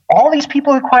thinking. All these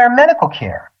people require medical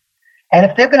care. And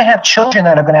if they're going to have children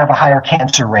that are going to have a higher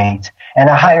cancer rate and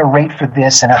a higher rate for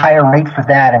this and a higher rate for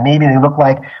that, and maybe they look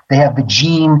like they have the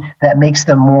gene that makes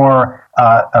them more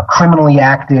criminally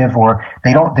active, or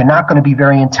they're not going to be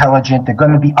very intelligent, they're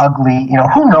going to be ugly,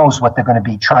 who knows what they're going to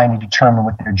be trying to determine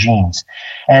with their genes.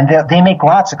 And they make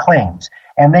lots of claims.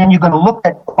 And then you're going to look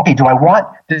at, okay,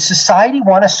 does society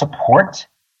want to support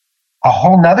a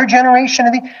whole nother generation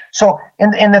of these? So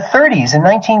in the 30s, in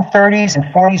 1930s and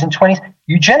 40s and 20s,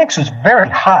 eugenics was very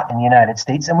hot in the United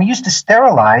States, and we used to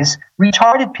sterilize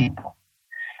retarded people.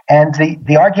 And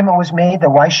the argument was made that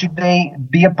why should they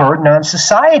be a burden on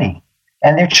society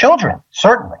and their children,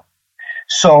 certainly.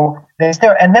 So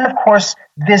and then of course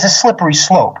there's a slippery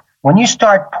slope. When you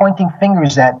start pointing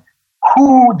fingers at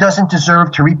who doesn't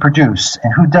deserve to reproduce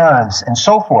and who does and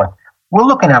so forth, we're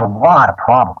looking at a lot of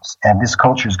problems and this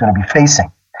culture is going to be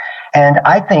facing. And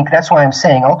I think that's why I'm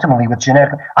saying ultimately with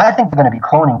genetic, I think they're going to be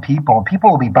cloning people.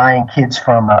 People will be buying kids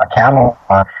from a catalog.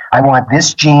 I want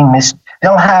this gene,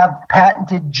 they'll have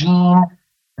patented gene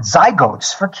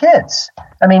zygotes for kids.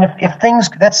 I mean, if things,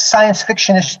 that's science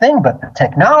fiction-ish thing, but the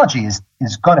technology is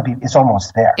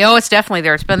almost there. It's definitely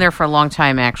there. It's been there for a long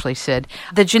time, actually, Sid.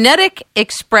 The genetic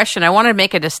expression, I want to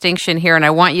make a distinction here, and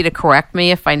I want you to correct me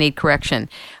if I need correction.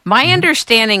 My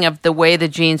understanding of the way the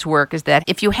genes work is that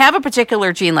if you have a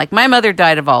particular gene, like my mother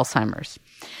died of Alzheimer's,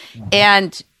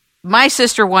 and my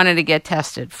sister wanted to get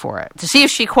tested for it to see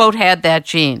if she, quote, had that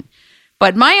gene.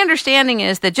 But my understanding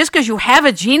is that just because you have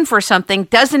a gene for something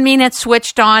doesn't mean it's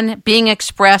switched on, being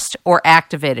expressed, or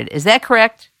activated. Is that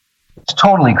correct? It's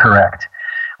totally correct.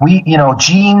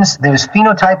 Genes, there's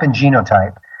phenotype and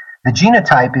genotype. The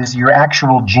genotype is your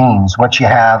actual genes, what you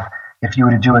have if you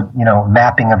were to do a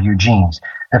mapping of your genes.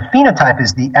 The phenotype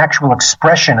is the actual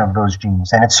expression of those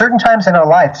genes. And at certain times in our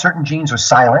life, certain genes are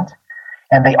silent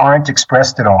and they aren't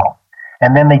expressed at all.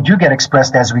 And then they do get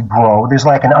expressed as we grow. There's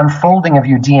like an unfolding of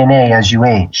your DNA as you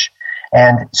age.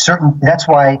 And that's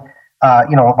why,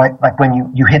 like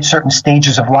when you hit certain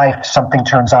stages of life, something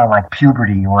turns on, like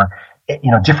puberty or,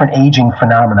 different aging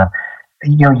phenomena.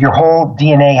 Your whole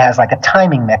DNA has like a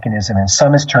timing mechanism, and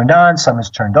some is turned on, some is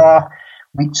turned off.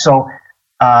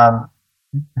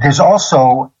 There's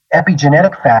also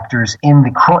epigenetic factors in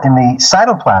the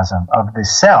cytoplasm of the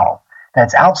cell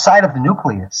that's outside of the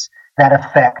nucleus that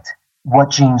affect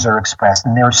what genes are expressed.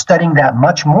 And they're studying that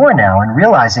much more now and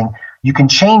realizing you can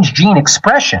change gene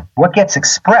expression, what gets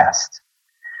expressed,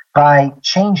 by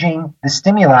changing the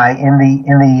stimuli in the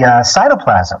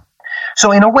cytoplasm.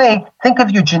 So in a way, think of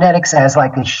your genetics as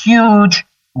like a huge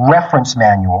reference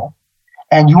manual,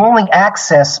 and you only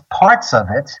access parts of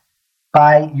it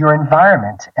by your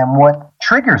environment and what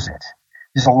triggers it.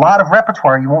 There's a lot of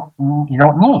repertoire you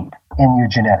don't need in your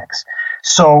genetics.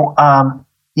 So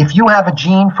if you have a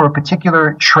gene for a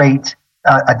particular trait,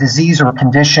 a disease or a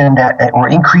condition or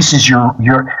increases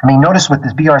notice with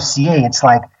this BRCA, it's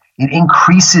like it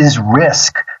increases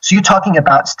risk. So you're talking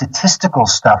about statistical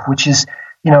stuff, which is,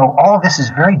 all of this is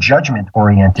very judgment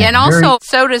oriented. Yeah, and also,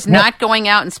 so does not going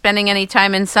out and spending any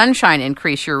time in sunshine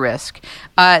increase your risk.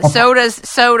 So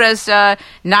does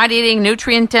not eating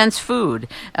nutrient-dense food.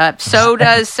 So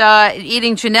does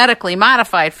eating genetically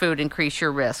modified food increase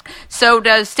your risk. So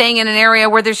does staying in an area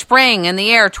where there's spraying in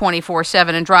the air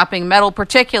 24/7 and dropping metal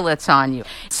particulates on you.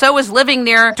 So is living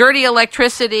near dirty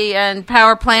electricity and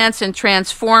power plants and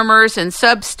transformers and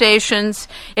substations.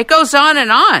 It goes on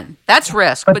and on. That's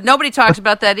risk, but nobody talks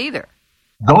about that either.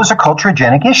 Those are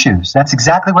culturogenic issues. That's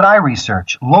exactly what I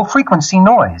research. Low-frequency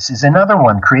noise is another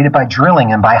one created by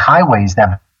drilling and by highways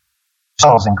that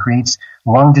cells and creates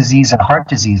lung disease and heart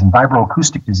disease and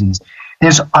vibroacoustic disease.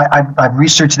 I've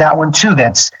researched that one too.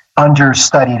 That's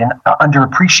understudied and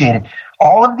underappreciated.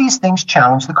 All of these things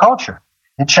challenge the culture.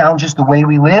 It challenges the way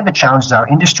we live. It challenges our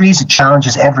industries. It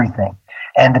challenges everything.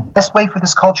 And the best way for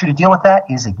this culture to deal with that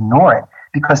is ignore it,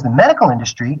 because the medical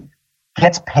industry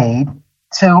gets paid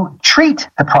to treat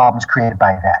the problems created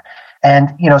by that.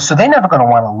 And, so they're never going to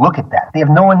want to look at that. They have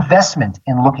no investment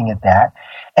in looking at that.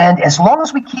 And as long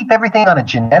as we keep everything on a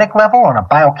genetic level, on a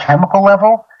biochemical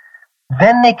level,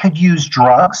 then they could use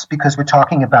drugs, because we're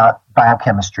talking about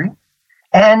biochemistry,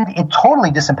 and it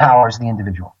totally disempowers the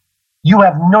individual. You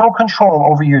have no control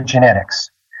over your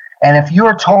genetics. And if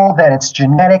you're told that it's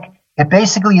genetic, it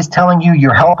basically is telling you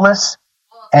you're helpless,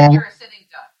 and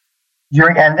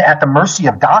you're at the mercy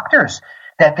of doctors,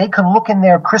 that they can look in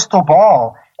their crystal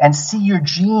ball and see your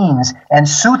genes and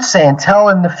soothsay and tell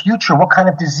in the future what kind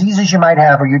of diseases you might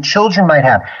have or your children might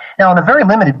have. Now, on a very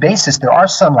limited basis, there are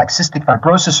some like cystic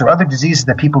fibrosis or other diseases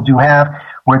that people do have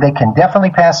where they can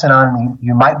definitely pass it on. And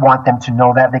you might want them to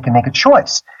know that they can make a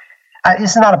choice.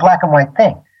 It's not a black and white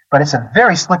thing, but it's a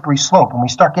very slippery slope when we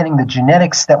start getting the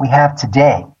genetics that we have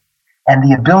today and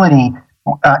the ability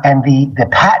and the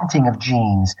patenting of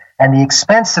genes and the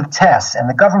expense of tests and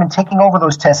the government taking over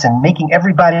those tests and making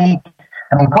everybody,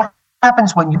 what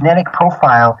happens when your genetic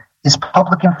profile is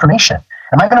public information?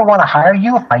 Am I going to want to hire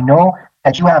you if I know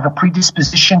that you have a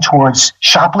predisposition towards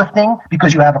shoplifting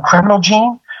because you have a criminal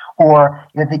gene, or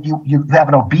that you have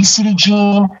an obesity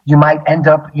gene? You might end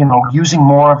up, using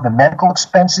more of the medical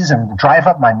expenses and drive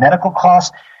up my medical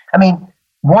costs.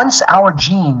 Once our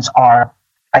genes are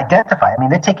identify.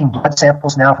 They're taking blood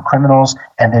samples now for criminals,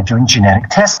 and they're doing genetic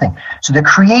testing. So they're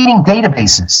creating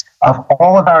databases of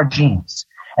all of our genes.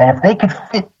 And if they could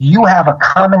fit, you have a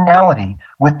commonality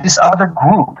with this other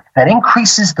group that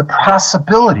increases the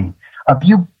possibility of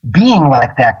you being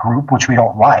like that group, which we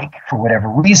don't like for whatever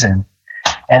reason,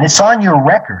 and it's on your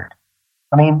record.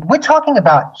 We're talking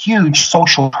about huge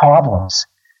social problems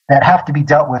that have to be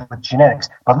dealt with genetics.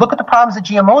 But look at the problems that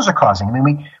GMOs are causing.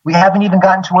 We haven't even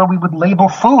gotten to where we would label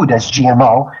food as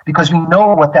GMO, because we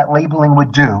know what that labeling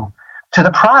would do to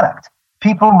the product.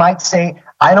 People might say,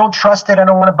 I don't trust it, I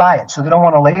don't want to buy it, so they don't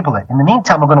want to label it. In the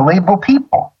meantime, we're going to label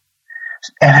people.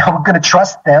 And we're going to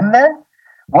trust them then?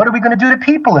 What are we going to do to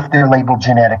people if they're labeled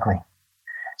genetically?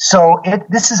 So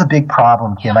this is a big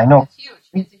problem, Kim. Yeah, I know. It's huge.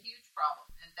 It's a huge problem.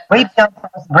 Way beyond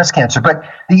breast cancer. But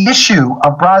the issue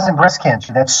of bras and breast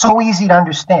cancer that's so easy to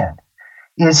understand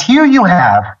is here you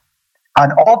have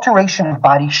an alteration of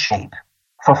body shape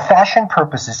for fashion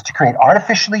purposes to create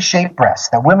artificially shaped breasts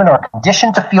that women are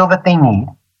conditioned to feel that they need,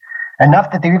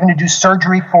 enough that they're even to do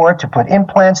surgery for it, to put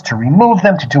implants, to remove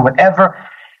them, to do whatever.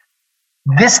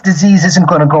 This disease isn't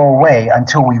going to go away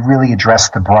until we really address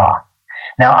the bra.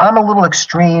 Now, I'm a little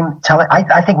extreme.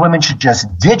 I think women should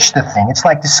just ditch the thing. It's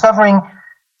like discovering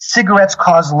cigarettes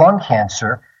cause lung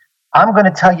cancer. I'm going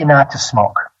to tell you not to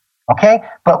smoke, okay?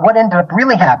 But what ended up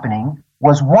really happening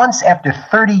was once after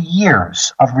 30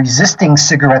 years of resisting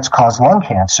cigarettes cause lung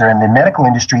cancer, and the medical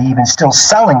industry even still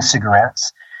selling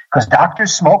cigarettes, because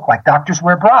doctors smoke like doctors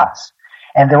wear bras,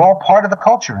 and they're all part of the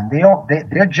culture, and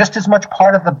they're just as much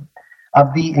part of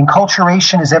the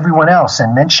enculturation as everyone else,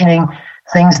 and mentioning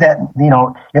things that,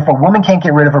 if a woman can't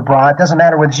get rid of her bra, it doesn't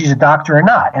matter whether she's a doctor or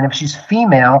not. And if she's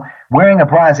female wearing a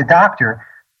bra as a doctor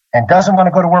and doesn't want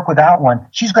to go to work without one,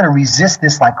 she's going to resist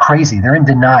this like crazy. They're in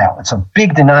denial. It's a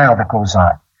big denial that goes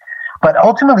on. But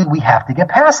ultimately, we have to get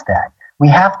past that. We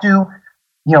have to,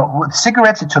 with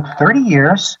cigarettes, it took 30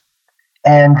 years,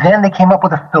 and then they came up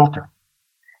with a filter.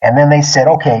 And then they said,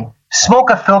 okay, smoke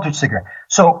a filtered cigarette.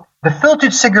 So the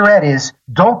filtered cigarette is,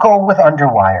 don't go with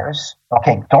underwires.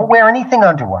 Okay, don't wear anything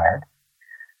underwired.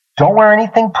 Don't wear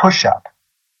anything push-up.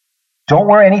 Don't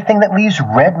wear anything that leaves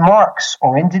red marks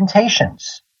or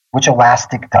indentations, which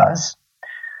elastic does.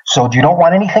 So you don't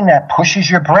want anything that pushes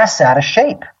your breasts out of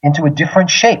shape, into a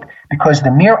different shape, because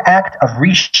the mere act of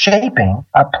reshaping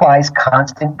applies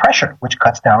constant pressure, which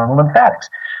cuts down on the lymphatics.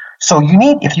 So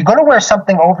if you're going to wear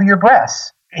something over your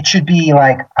breasts, it should be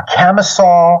like a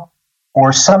camisole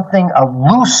or something, a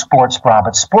loose sports bra,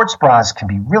 but sports bras can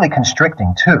be really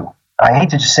constricting too. I hate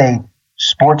to just say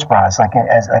sports bras like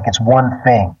it's one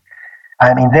thing.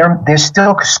 I mean, they're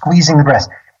still squeezing the breast.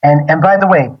 And by the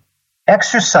way,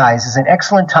 exercise is an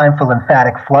excellent time for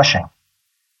lymphatic flushing.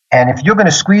 And if you're going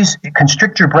to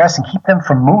constrict your breasts and keep them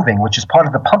from moving, which is part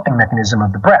of the pumping mechanism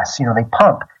of the breasts, they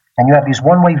pump, and you have these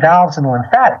one-way valves in the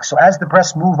lymphatics. So as the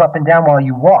breasts move up and down while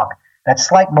you walk, that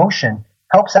slight motion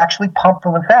helps actually pump the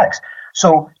lymphatics.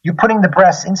 So you're putting the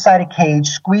breasts inside a cage,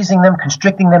 squeezing them,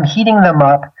 constricting them, heating them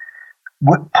up,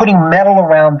 putting metal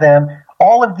around them.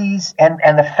 All of these, and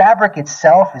the fabric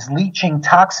itself is leaching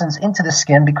toxins into the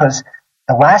skin because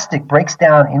elastic breaks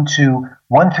down into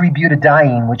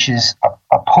 1,3-butadiene, which is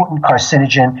a potent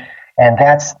carcinogen, and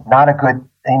that's not a good,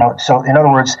 so in other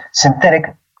words,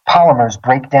 synthetic polymers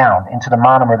break down into the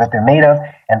monomer that they're made of,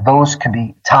 and those can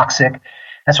be toxic.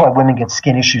 That's why women get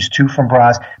skin issues too from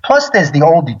bras. Plus there's the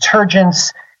old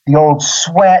detergents, the old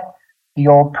sweat, the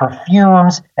old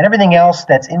perfumes, and everything else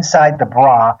that's inside the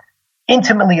bra,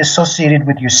 intimately associated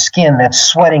with your skin that's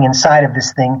sweating inside of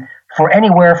this thing for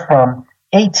anywhere from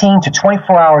 18 to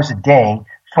 24 hours a day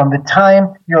from the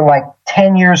time you're like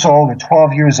 10 years old or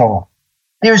 12 years old.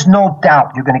 There's no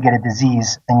doubt you're going to get a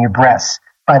disease in your breasts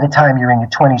by the time you're in your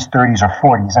 20s, 30s, or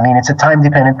 40s. I mean, it's a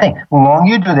time-dependent thing. The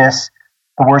longer you do this,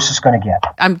 the worse it's going to get.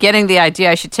 I'm getting the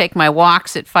idea I should take my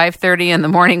walks at 5:30 in the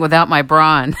morning without my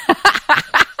bra on.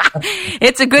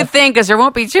 It's a good thing because there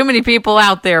won't be too many people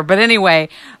out there. But anyway,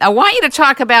 I want you to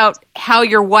talk about how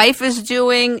your wife is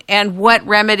doing and what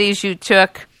remedies you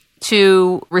took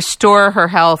to restore her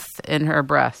health in her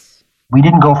breasts. We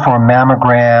didn't go for a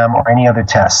mammogram or any other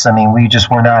tests. I mean, we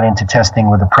just were not into testing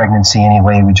with a pregnancy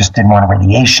anyway. We just didn't want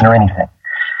radiation or anything.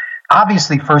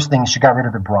 Obviously, first thing, she got rid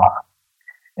of the bra.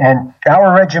 And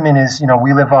our regimen is,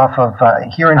 we live off of,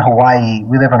 here in Hawaii,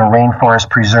 we live in a rainforest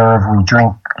preserve. We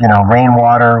drink,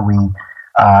 rainwater. We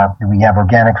have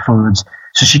organic foods.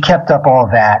 So she kept up all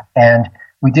that. And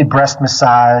we did breast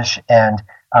massage. And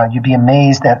you'd be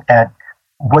amazed at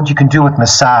what you can do with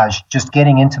massage, just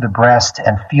getting into the breast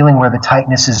and feeling where the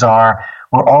tightnesses are,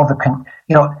 where all the,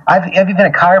 I've even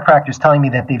had chiropractors telling me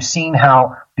that they've seen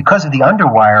how, because of the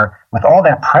underwire, with all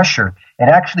that pressure, it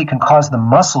actually can cause the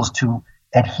muscles to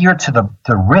adhere to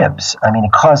the ribs. I mean,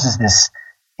 it causes this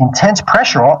intense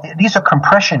pressure. These are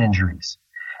compression injuries.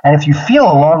 And if you feel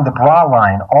along the bra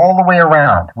line all the way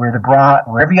around,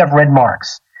 wherever you have red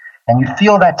marks, and you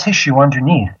feel that tissue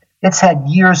underneath, it's had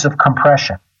years of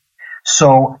compression.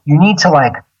 So you need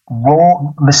to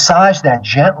massage that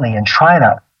gently and try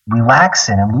to relax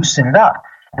it and loosen it up.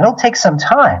 And it'll take some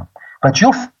time, but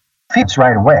you'll feel it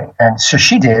right away. And so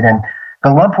she did, and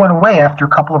the lump went away after a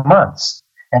couple of months.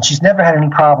 And she's never had any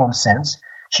problems since.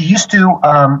 She used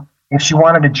to, if she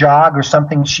wanted to jog or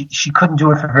something, she couldn't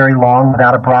do it for very long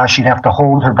without a bra. She'd have to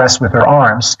hold her breast with her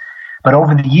arms. But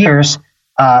over the years,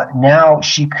 now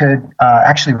she could,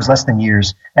 actually it was less than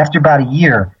years. After about a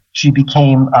year, she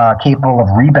became capable of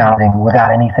rebounding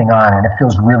without anything on. And it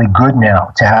feels really good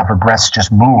now to have her breasts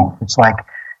just move. It's like,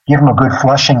 give them a good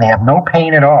flushing. They have no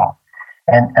pain at all.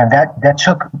 And that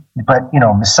took, but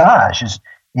massage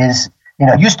is,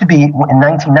 it used to be in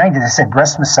 1990 they said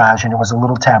breast massage, and it was a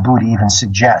little taboo to even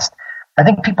suggest. I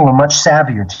think people are much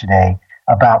savvier today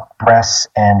about breasts,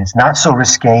 and it's not so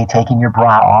risque taking your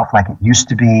bra off like it used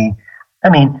to be. I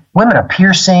mean, women are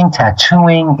piercing,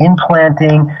 tattooing,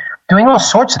 implanting, doing all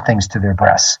sorts of things to their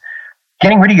breasts.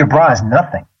 Getting rid of your bra is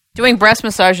nothing. Doing breast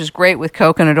massage is great with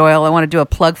coconut oil. I want to do a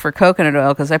plug for coconut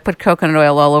oil because I put coconut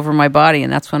oil all over my body,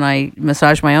 and that's when I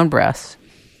massage my own breasts.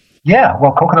 Yeah,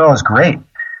 well, coconut oil is great.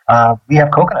 We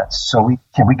have coconuts, so we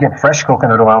get fresh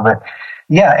coconut oil. But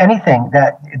yeah, anything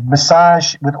that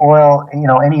massage with oil,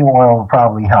 any oil will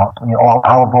probably help.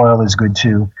 Olive oil is good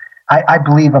too.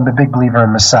 I'm a big believer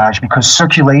in massage because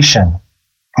circulation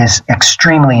is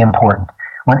extremely important.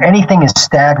 When anything is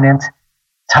stagnant,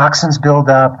 toxins build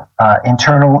up,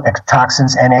 internal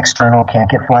toxins and external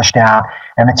can't get flushed out,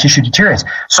 and the tissue deteriorates.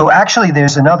 So actually,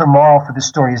 there's another moral for this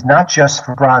story. Is not just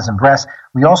for bras and breasts.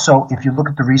 We also, if you look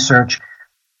at the research,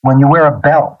 when you wear a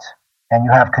belt and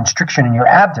you have constriction in your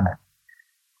abdomen,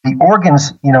 the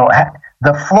organs,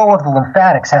 the flow of the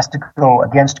lymphatics has to go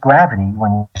against gravity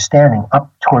when you're standing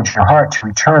up towards your heart to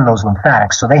return those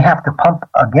lymphatics. So they have to pump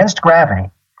against gravity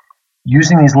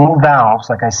using these little valves,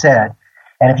 like I said.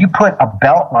 And if you put a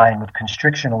belt line with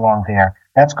constriction along there,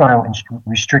 that's going to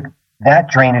restrict that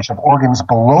drainage of organs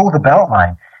below the belt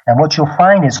line. And what you'll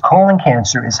find is colon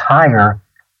cancer is higher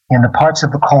in the parts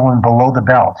of the colon below the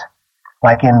belt,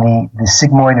 like in the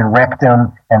sigmoid and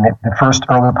rectum and the first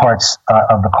early parts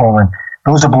of the colon.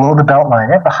 Those are below the belt line.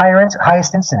 They have the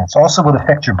highest incidence. Also will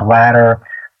affect your bladder,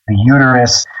 the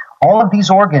uterus. All of these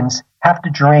organs have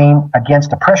to drain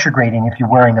against a pressure gradient if you're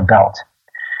wearing a belt.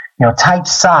 Tight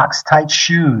socks, tight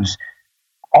shoes,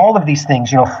 all of these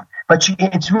things, But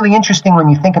it's really interesting when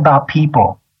you think about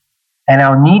people and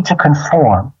our need to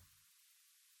conform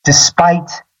despite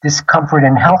discomfort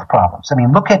and health problems. I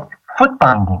mean, look at foot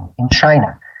binding in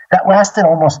China. That lasted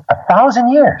almost 1,000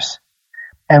 years.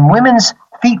 And women's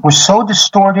feet were so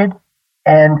distorted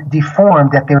and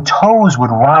deformed that their toes would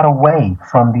rot away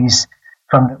from the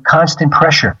constant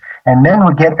pressure. And men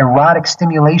would get erotic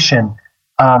stimulation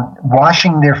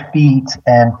washing their feet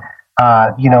and,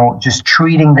 just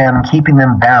treating them, keeping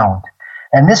them bound.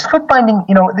 And this foot binding,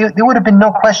 there would have been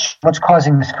no question what's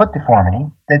causing this foot deformity.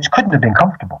 That couldn't have been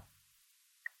comfortable.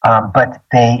 But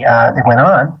they went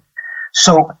on.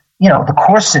 So, the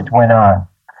corset went on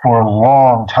for a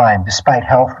long time, despite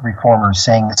health reformers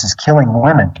saying this is killing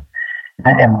women.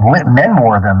 And men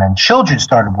wore them, and children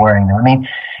started wearing them. I mean,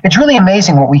 it's really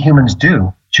amazing what we humans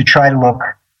do to try to look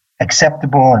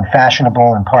acceptable and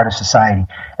fashionable and part of society.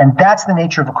 And that's the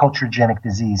nature of a culturogenic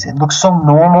disease. It looks so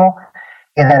normal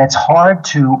in that it's hard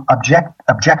to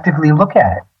objectively look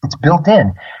at it. It's built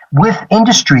in, with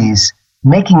industries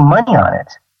making money on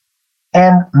it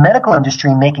and medical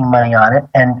industry making money on it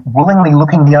and willingly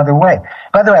looking the other way.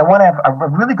 By the way, I want to have a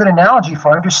really good analogy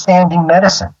for understanding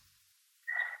medicine.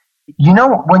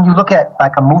 When you look at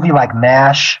like a movie like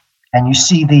MASH and you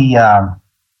see the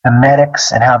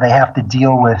medics and how they have to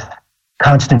deal with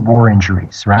constant war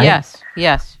injuries, right?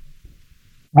 Yes.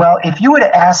 Well, if you were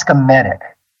to ask a medic,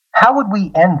 how would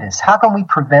we end this? How can we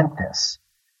prevent this?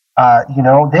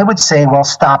 They would say, well,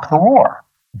 stop the war.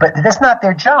 But that's not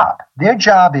their job. Their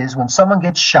job is when someone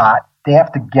gets shot, they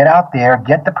have to get out there,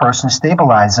 get the person,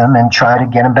 stabilize them, and try to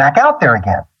get them back out there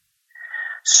again.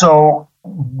 So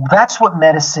that's what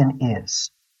medicine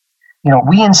is.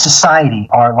 We in society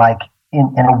are like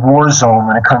in a war zone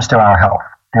when it comes to our health.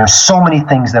 There are so many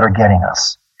things that are getting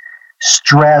us.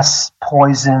 Stress,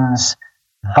 poisons,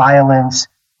 violence.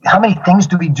 How many things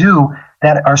do we do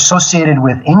that are associated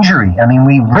with injury? I mean,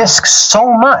 we risk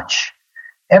so much.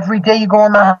 Every day you go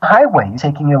on the highway, you're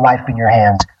taking your life in your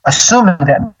hands, assuming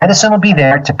that medicine will be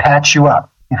there to patch you up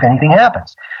if anything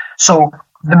happens. So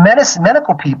the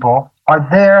medical people are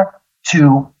there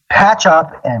to patch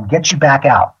up and get you back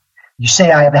out. You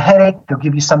say, I have a headache, they'll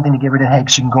give you something to get rid of the headache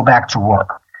so you can go back to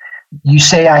work. You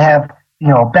say, I have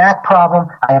a back problem,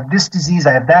 I have this disease,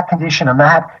 I have that condition,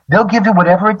 they'll give you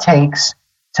whatever it takes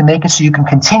to make it so you can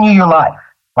continue your life,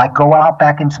 like go out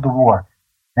back into the war.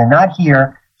 They're not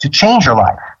here to change your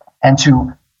life and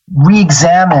to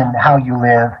re-examine how you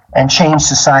live and change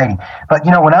society. But,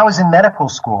 when I was in medical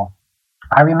school,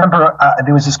 I remember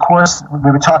there was this course, we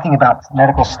were talking about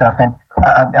medical stuff and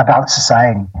about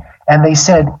society. And they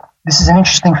said, this is an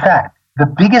interesting fact. The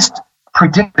biggest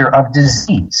predictor of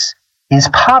disease is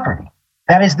poverty.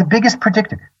 That is the biggest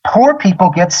predictor. Poor people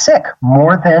get sick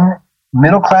more than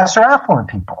middle class or affluent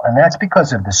people. And that's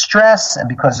because of the stress and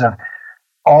because of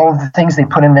all of the things they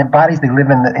put in their bodies. They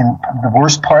live in the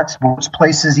worst parts, worst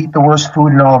places, eat the worst food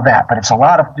and all of that. But it's a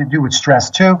lot to do with stress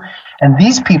too. And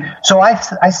these people, so I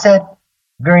said,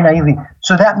 very naively.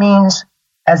 So that means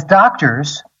as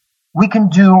doctors, we can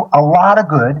do a lot of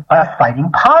good by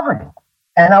fighting poverty.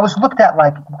 And I was looked at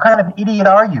like, what kind of an idiot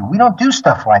are you? We don't do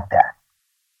stuff like that.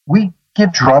 We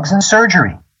give drugs and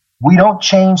surgery. We don't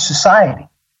change society.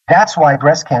 That's why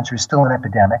breast cancer is still an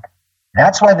epidemic.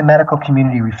 That's why the medical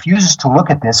community refuses to look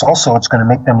at this. Also, it's going to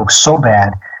make them look so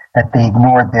bad that they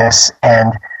ignored this.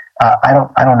 And I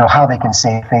don't know how they can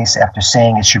save face after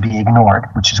saying it should be ignored,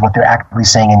 which is what they're actively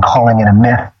saying and calling it a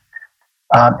myth.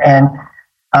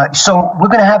 So we're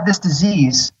going to have this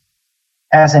disease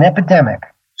as an epidemic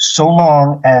so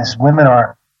long as women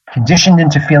are conditioned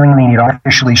into feeling they need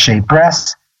artificially shaped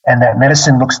breasts, and that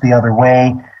medicine looks the other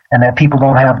way, and that people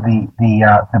don't have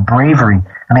the bravery.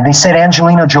 I mean, they said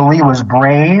Angelina Jolie was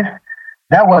brave.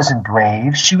 That wasn't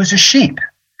brave. She was a sheep.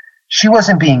 She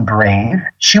wasn't being brave.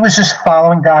 She was just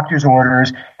following doctor's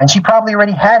orders, and she probably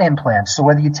already had implants. So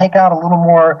whether you take out a little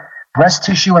more breast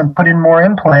tissue and put in more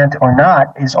implant or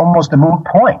not is almost a moot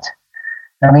point.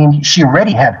 I mean, she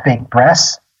already had fake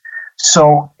breasts.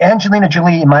 So Angelina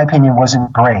Jolie, in my opinion,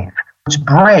 wasn't brave. What's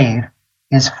brave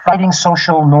is fighting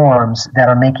social norms that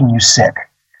are making you sick.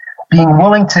 Being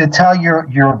willing to tell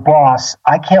your boss,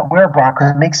 I can't wear a bra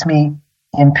because it makes me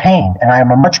in pain, and I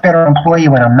am a much better employee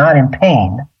when I'm not in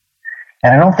pain.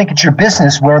 And I don't think it's your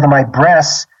business whether my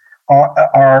breasts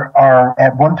are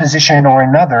at one position or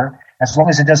another, as long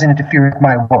as it doesn't interfere with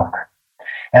my work.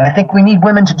 And I think we need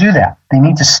women to do that. They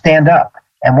need to stand up.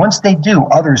 And once they do,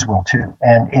 others will too.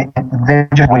 And they're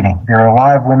just waiting. There are a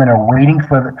lot of women are waiting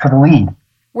for the lead.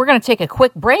 We're going to take a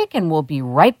quick break, and we'll be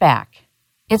right back.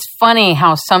 It's funny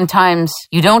how sometimes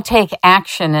you don't take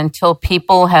action until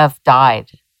people have died.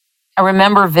 I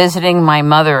remember visiting my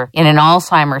mother in an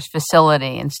Alzheimer's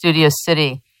facility in Studio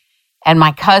City, and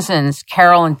my cousins,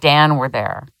 Carol and Dan, were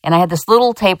there. And I had this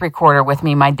little tape recorder with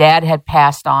me. My dad had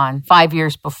passed on 5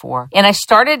 years before. And I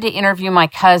started to interview my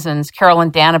cousins, Carol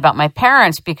and Dan, about my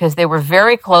parents because they were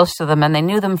very close to them, and they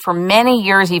knew them for many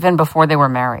years, even before they were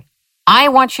married. I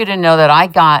want you to know that I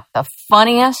got the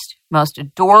funniest, most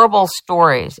adorable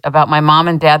stories about my mom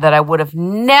and dad that I would have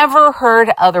never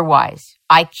heard otherwise.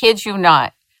 I kid you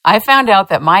not. I found out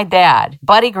that my dad,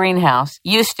 Buddy Greenhouse,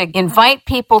 used to invite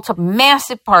people to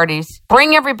massive parties,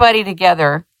 bring everybody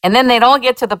together, and then they'd all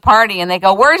get to the party and they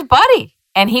go, "Where's Buddy?"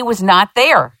 And he was not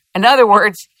there. In other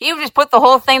words, he would just put the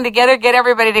whole thing together, get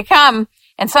everybody to come,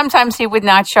 and sometimes he would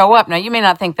not show up. Now, you may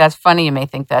not think that's funny, you may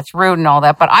think that's rude and all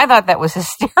that, but I thought that was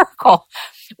hysterical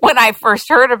when I first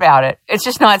heard about it. It's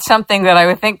just not something that I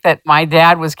would think that my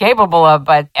dad was capable of,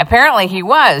 but apparently he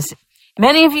was.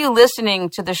 Many of you listening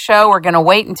to the show are going to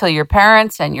wait until your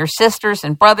parents and your sisters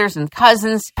and brothers and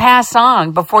cousins pass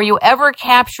on before you ever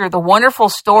capture the wonderful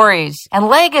stories and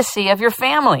legacy of your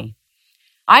family.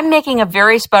 I'm making a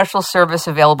very special service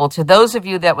available to those of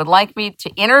you that would like me to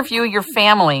interview your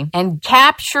family and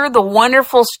capture the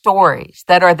wonderful stories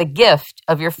that are the gift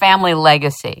of your family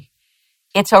legacy.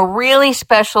 It's a really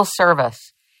special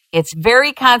service. It's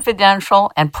very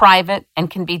confidential and private and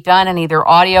can be done in either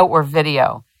audio or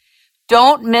video.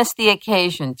 Don't miss the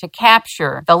occasion to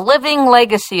capture the living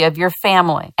legacy of your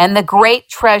family and the great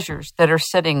treasures that are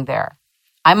sitting there.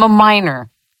 I'm a miner.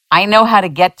 I know how to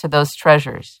get to those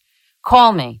treasures.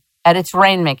 Call me at It's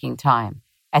Rainmaking Time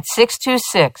at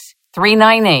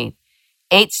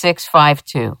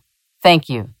 626-398-8652. Thank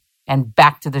you, and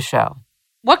back to the show.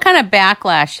 What kind of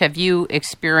backlash have you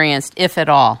experienced, if at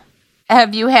all?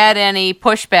 Have you had any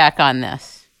pushback on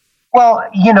this? Well,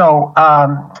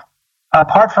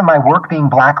 apart from my work being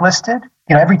blacklisted,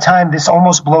 every time this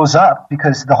almost blows up,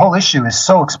 because the whole issue is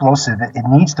so explosive, it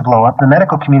needs to blow up. The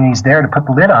medical community is there to put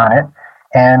the lid on it,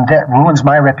 and that ruins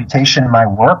my reputation and my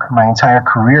work. My entire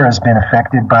career has been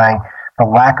affected by the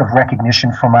lack of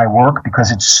recognition for my work because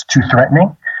it's too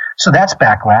threatening. So that's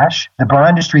backlash. The bra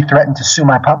industry threatened to sue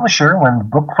my publisher when the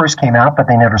book first came out, but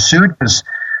they never sued because,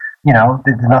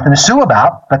 there's nothing to sue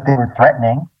about, but they were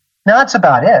threatening. Now, that's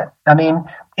about it. I mean,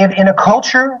 in a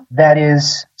culture that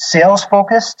is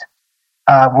sales-focused,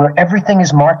 where everything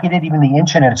is marketed, even the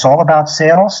internet, it's all about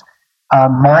sales,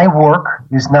 my work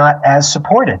is not as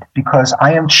supported because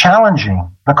I am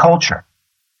challenging the culture.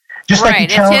 Just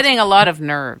right, it's hitting a lot of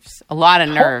nerves,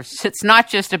 It's not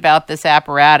just about this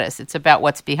apparatus. It's about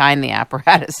what's behind the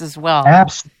apparatus as well.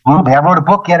 Absolutely. I wrote a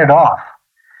book, Get It Off,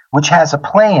 which has a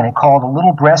play in it called A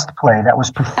Little Breast Play that was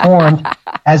performed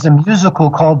as a musical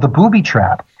called The Booby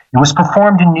Trap. It was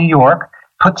performed in New York,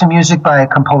 put to music by a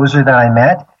composer that I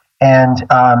met, and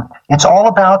it's all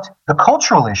about the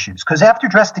cultural issues. Because after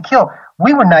Dress to Kill,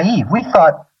 we were naive. We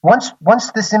thought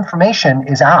once this information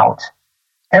is out,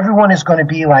 everyone is going to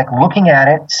be like looking at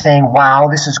it, saying, "Wow,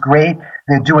 this is great."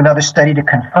 They'll do another study to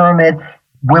confirm it.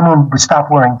 women would stop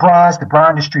wearing bras, the bra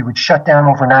industry would shut down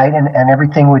overnight, and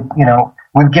everything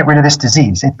would get rid of this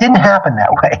disease. It didn't happen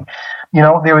that way.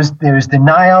 There's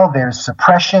denial, there's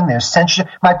suppression, there's censorship.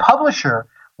 My publisher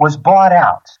was bought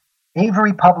out.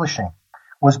 Avery Publishing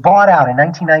was bought out in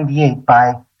 1998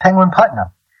 by Penguin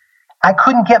Putnam. I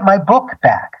couldn't get my book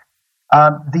back.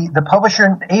 The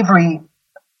publisher, Avery,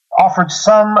 offered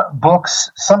some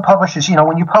books, some publishers,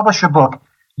 when you publish a book,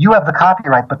 you have the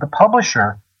copyright, but the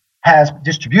publisher has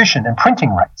distribution and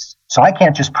printing rights. So I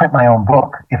can't just print my own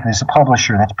book if there's a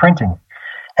publisher that's printing it.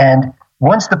 And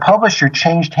once the publisher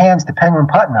changed hands to Penguin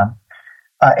Putnam,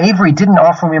 Avery didn't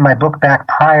offer me my book back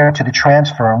prior to the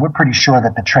transfer, and we're pretty sure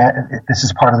that this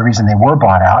is part of the reason they were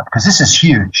bought out, because this is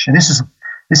huge. And this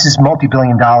is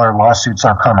multi-billion-dollar lawsuits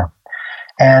are coming.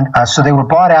 And so they were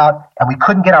bought out, and we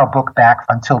couldn't get our book back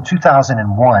until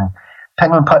 2001.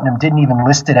 Penguin Putnam didn't even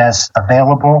list it as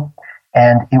available,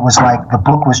 and it was like the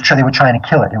book they were trying to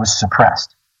kill it. It was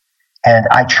suppressed. And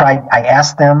I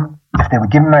asked them if they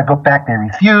would give me my book back. They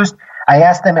refused. I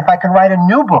asked them if I could write a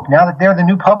new book. Now that they're the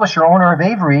new publisher, owner of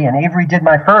Avery, and Avery did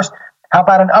my first, how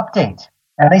about an update?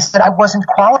 And they said I wasn't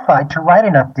qualified to write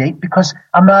an update because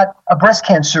I'm not a breast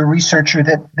cancer researcher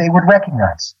that they would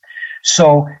recognize.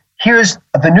 So here's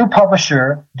the new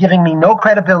publisher giving me no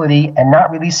credibility and not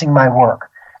releasing my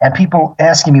work. And people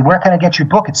asking me, where can I get your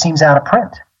book? It seems out of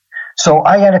print. So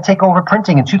I had to take over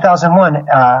printing in 2001. In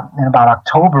about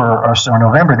October or so,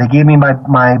 November, they gave me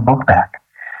my book back.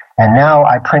 And now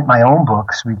I print my own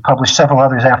books. We've published several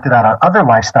others after that on other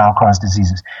lifestyle-caused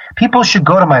diseases. People should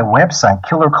go to my website,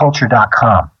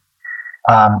 killerculture.com.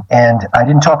 And I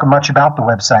didn't talk much about the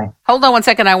website. Hold on one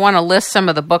second. I want to list some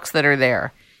of the books that are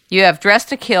there. You have Dress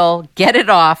to Kill, Get It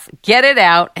Off, Get It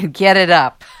Out, and Get It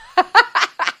Up.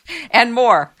 And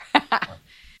more.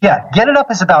 Yeah, Get It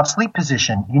Up is about sleep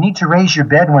position. You need to raise your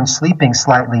bed when sleeping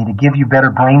slightly to give you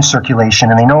better brain circulation.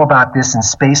 And they know about this in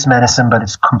space medicine, but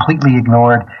it's completely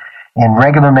ignored in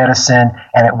regular medicine,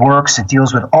 and it works. It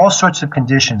deals with all sorts of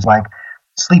conditions like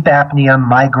sleep apnea,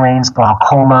 migraines,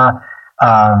 glaucoma,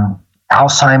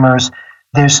 Alzheimer's.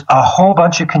 There's a whole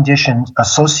bunch of conditions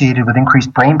associated with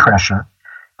increased brain pressure,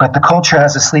 but the culture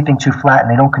has us sleeping too flat,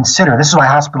 and they don't consider. This is why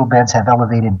hospital beds have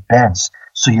elevated beds,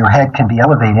 so your head can be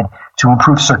elevated to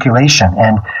improve circulation.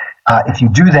 And if you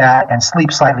do that and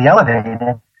sleep slightly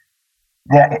elevated,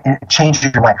 it changes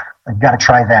your life. You've got to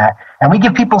try that. And we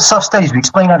give people self-studies. We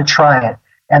explain how to try it.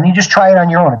 And you just try it on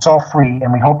your own. It's all free,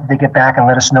 and we hope that they get back and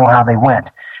let us know how they went.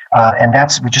 And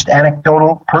that's just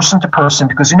anecdotal, person to person,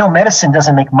 because medicine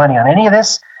doesn't make money on any of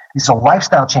this. These are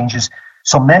lifestyle changes.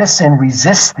 So medicine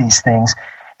resists these things.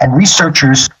 And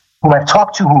researchers who I've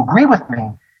talked to who agree with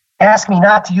me ask me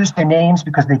not to use their names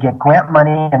because they get grant money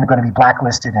and they're going to be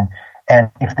blacklisted. And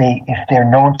if they're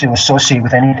known to associate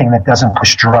with anything that doesn't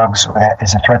push drugs or that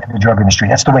is a threat to the drug industry,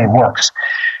 that's the way it works.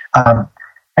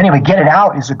 Anyway, Get It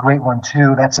Out is a great one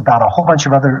too. That's about a whole bunch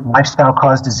of other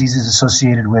lifestyle-caused diseases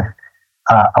associated with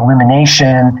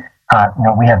elimination.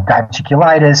 We have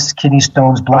diverticulitis, kidney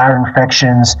stones, bladder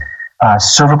infections,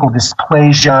 cervical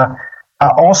dysplasia,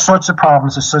 all sorts of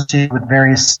problems associated with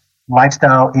various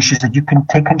lifestyle issues that you can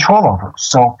take control over.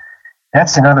 So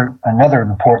that's another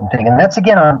important thing. And that's,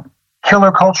 again, on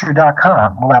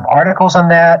killerculture.com. We'll have articles on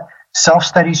that,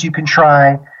 self-studies you can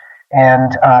try.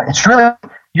 And it's really,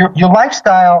 your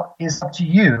lifestyle is up to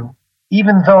you,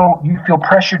 even though you feel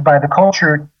pressured by the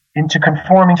culture into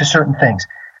conforming to certain things.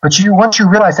 But once you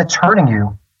realize that's hurting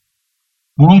you,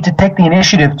 you need to take the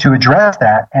initiative to address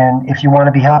that. And if you want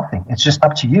to be healthy, it's just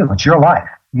up to you. It's your life.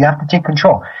 You have to take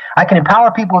control. I can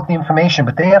empower people with the information,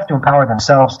 but they have to empower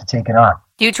themselves to take it on.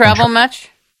 Do you travel much?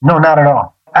 No, not at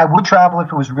all. I would travel if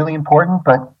it was really important,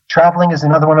 but traveling is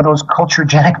another one of those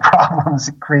culture-genic problems.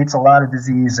 It creates a lot of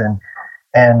disease, and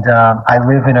I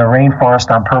live in a rainforest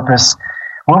on purpose.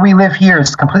 Where we live here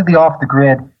is completely off the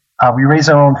grid. We raise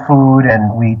our own food,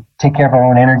 and we take care of our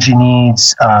own energy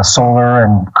needs, solar,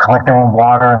 and collect our own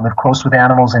water, and live close with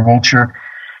animals and nature.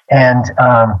 And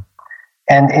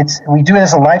we do it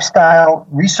as a lifestyle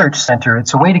research center.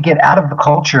 It's a way to get out of the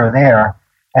culture there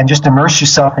and just immerse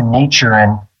yourself in nature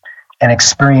and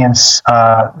experience,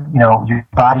 your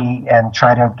body and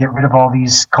try to get rid of all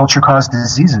these culture-caused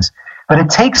diseases. But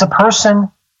it takes a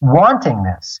person wanting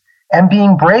this and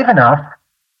being brave enough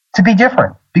to be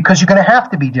different, because you're going to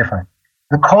have to be different.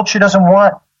 The culture doesn't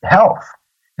want health.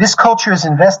 This culture is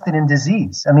invested in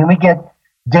disease. I mean, we get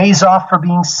days off for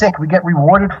being sick. We get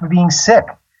rewarded for being sick.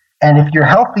 And if you're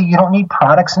healthy, you don't need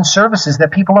products and services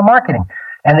that people are marketing.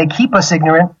 And they keep us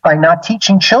ignorant by not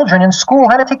teaching children in school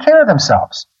how to take care of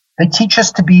themselves. They teach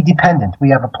us to be dependent.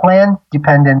 We have a planned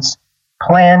dependence,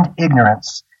 planned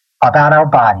ignorance about our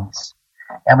bodies.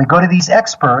 And we go to these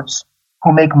experts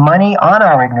who make money on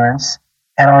our ignorance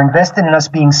and are invested in us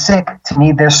being sick to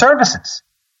need their services.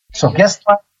 So guess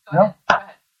what?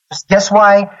 Guess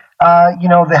why?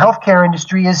 The healthcare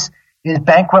industry is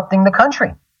bankrupting the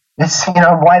country. It's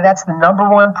why that's the number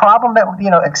one problem that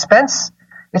expense.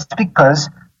 It's because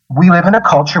we live in a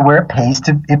culture where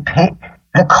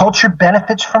the culture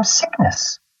benefits from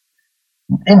sickness.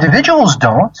 Individuals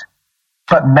don't,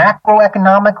 but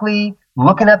macroeconomically,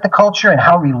 looking at the culture and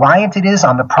how reliant it is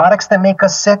on the products that make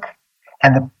us sick,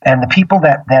 and the people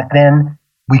that then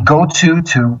we go to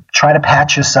try to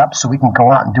patch us up so we can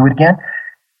go out and do it again.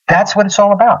 That's what it's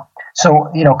all about.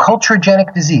 So,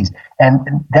 culturogenic disease,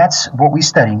 and that's what we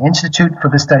study, Institute for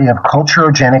the Study of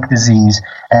Culturogenic Disease.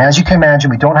 And as you can imagine,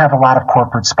 we don't have a lot of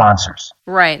corporate sponsors.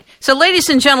 Right. So, ladies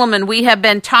and gentlemen, we have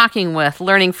been talking with,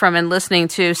 learning from, and listening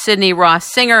to Sydney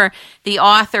Ross Singer, the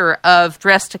author of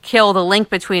Dress to Kill, The Link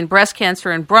Between Breast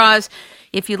Cancer and Bras.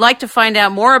 If you'd like to find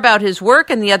out more about his work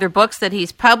and the other books that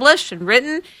he's published and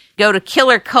written, go to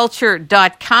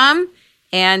killerculture.com.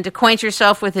 and acquaint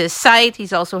yourself with his site.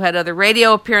 He's also had other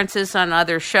radio appearances on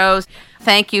other shows.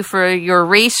 Thank you for your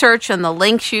research and the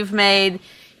links you've made,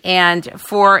 and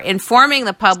for informing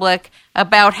the public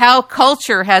about how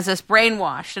culture has us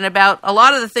brainwashed and about a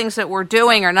lot of the things that we're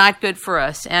doing are not good for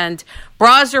us. And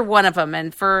bras are one of them.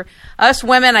 And for us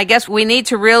women, I guess we need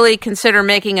to really consider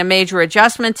making a major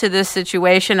adjustment to this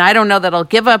situation. I don't know that I'll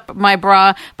give up my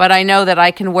bra, but I know that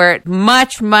I can wear it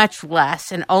much, much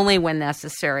less and only when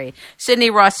necessary. Sydney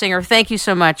Ross Singer, thank you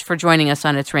so much for joining us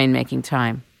on It's Rainmaking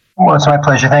Time. Well, it's my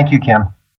pleasure. Thank you, Kim.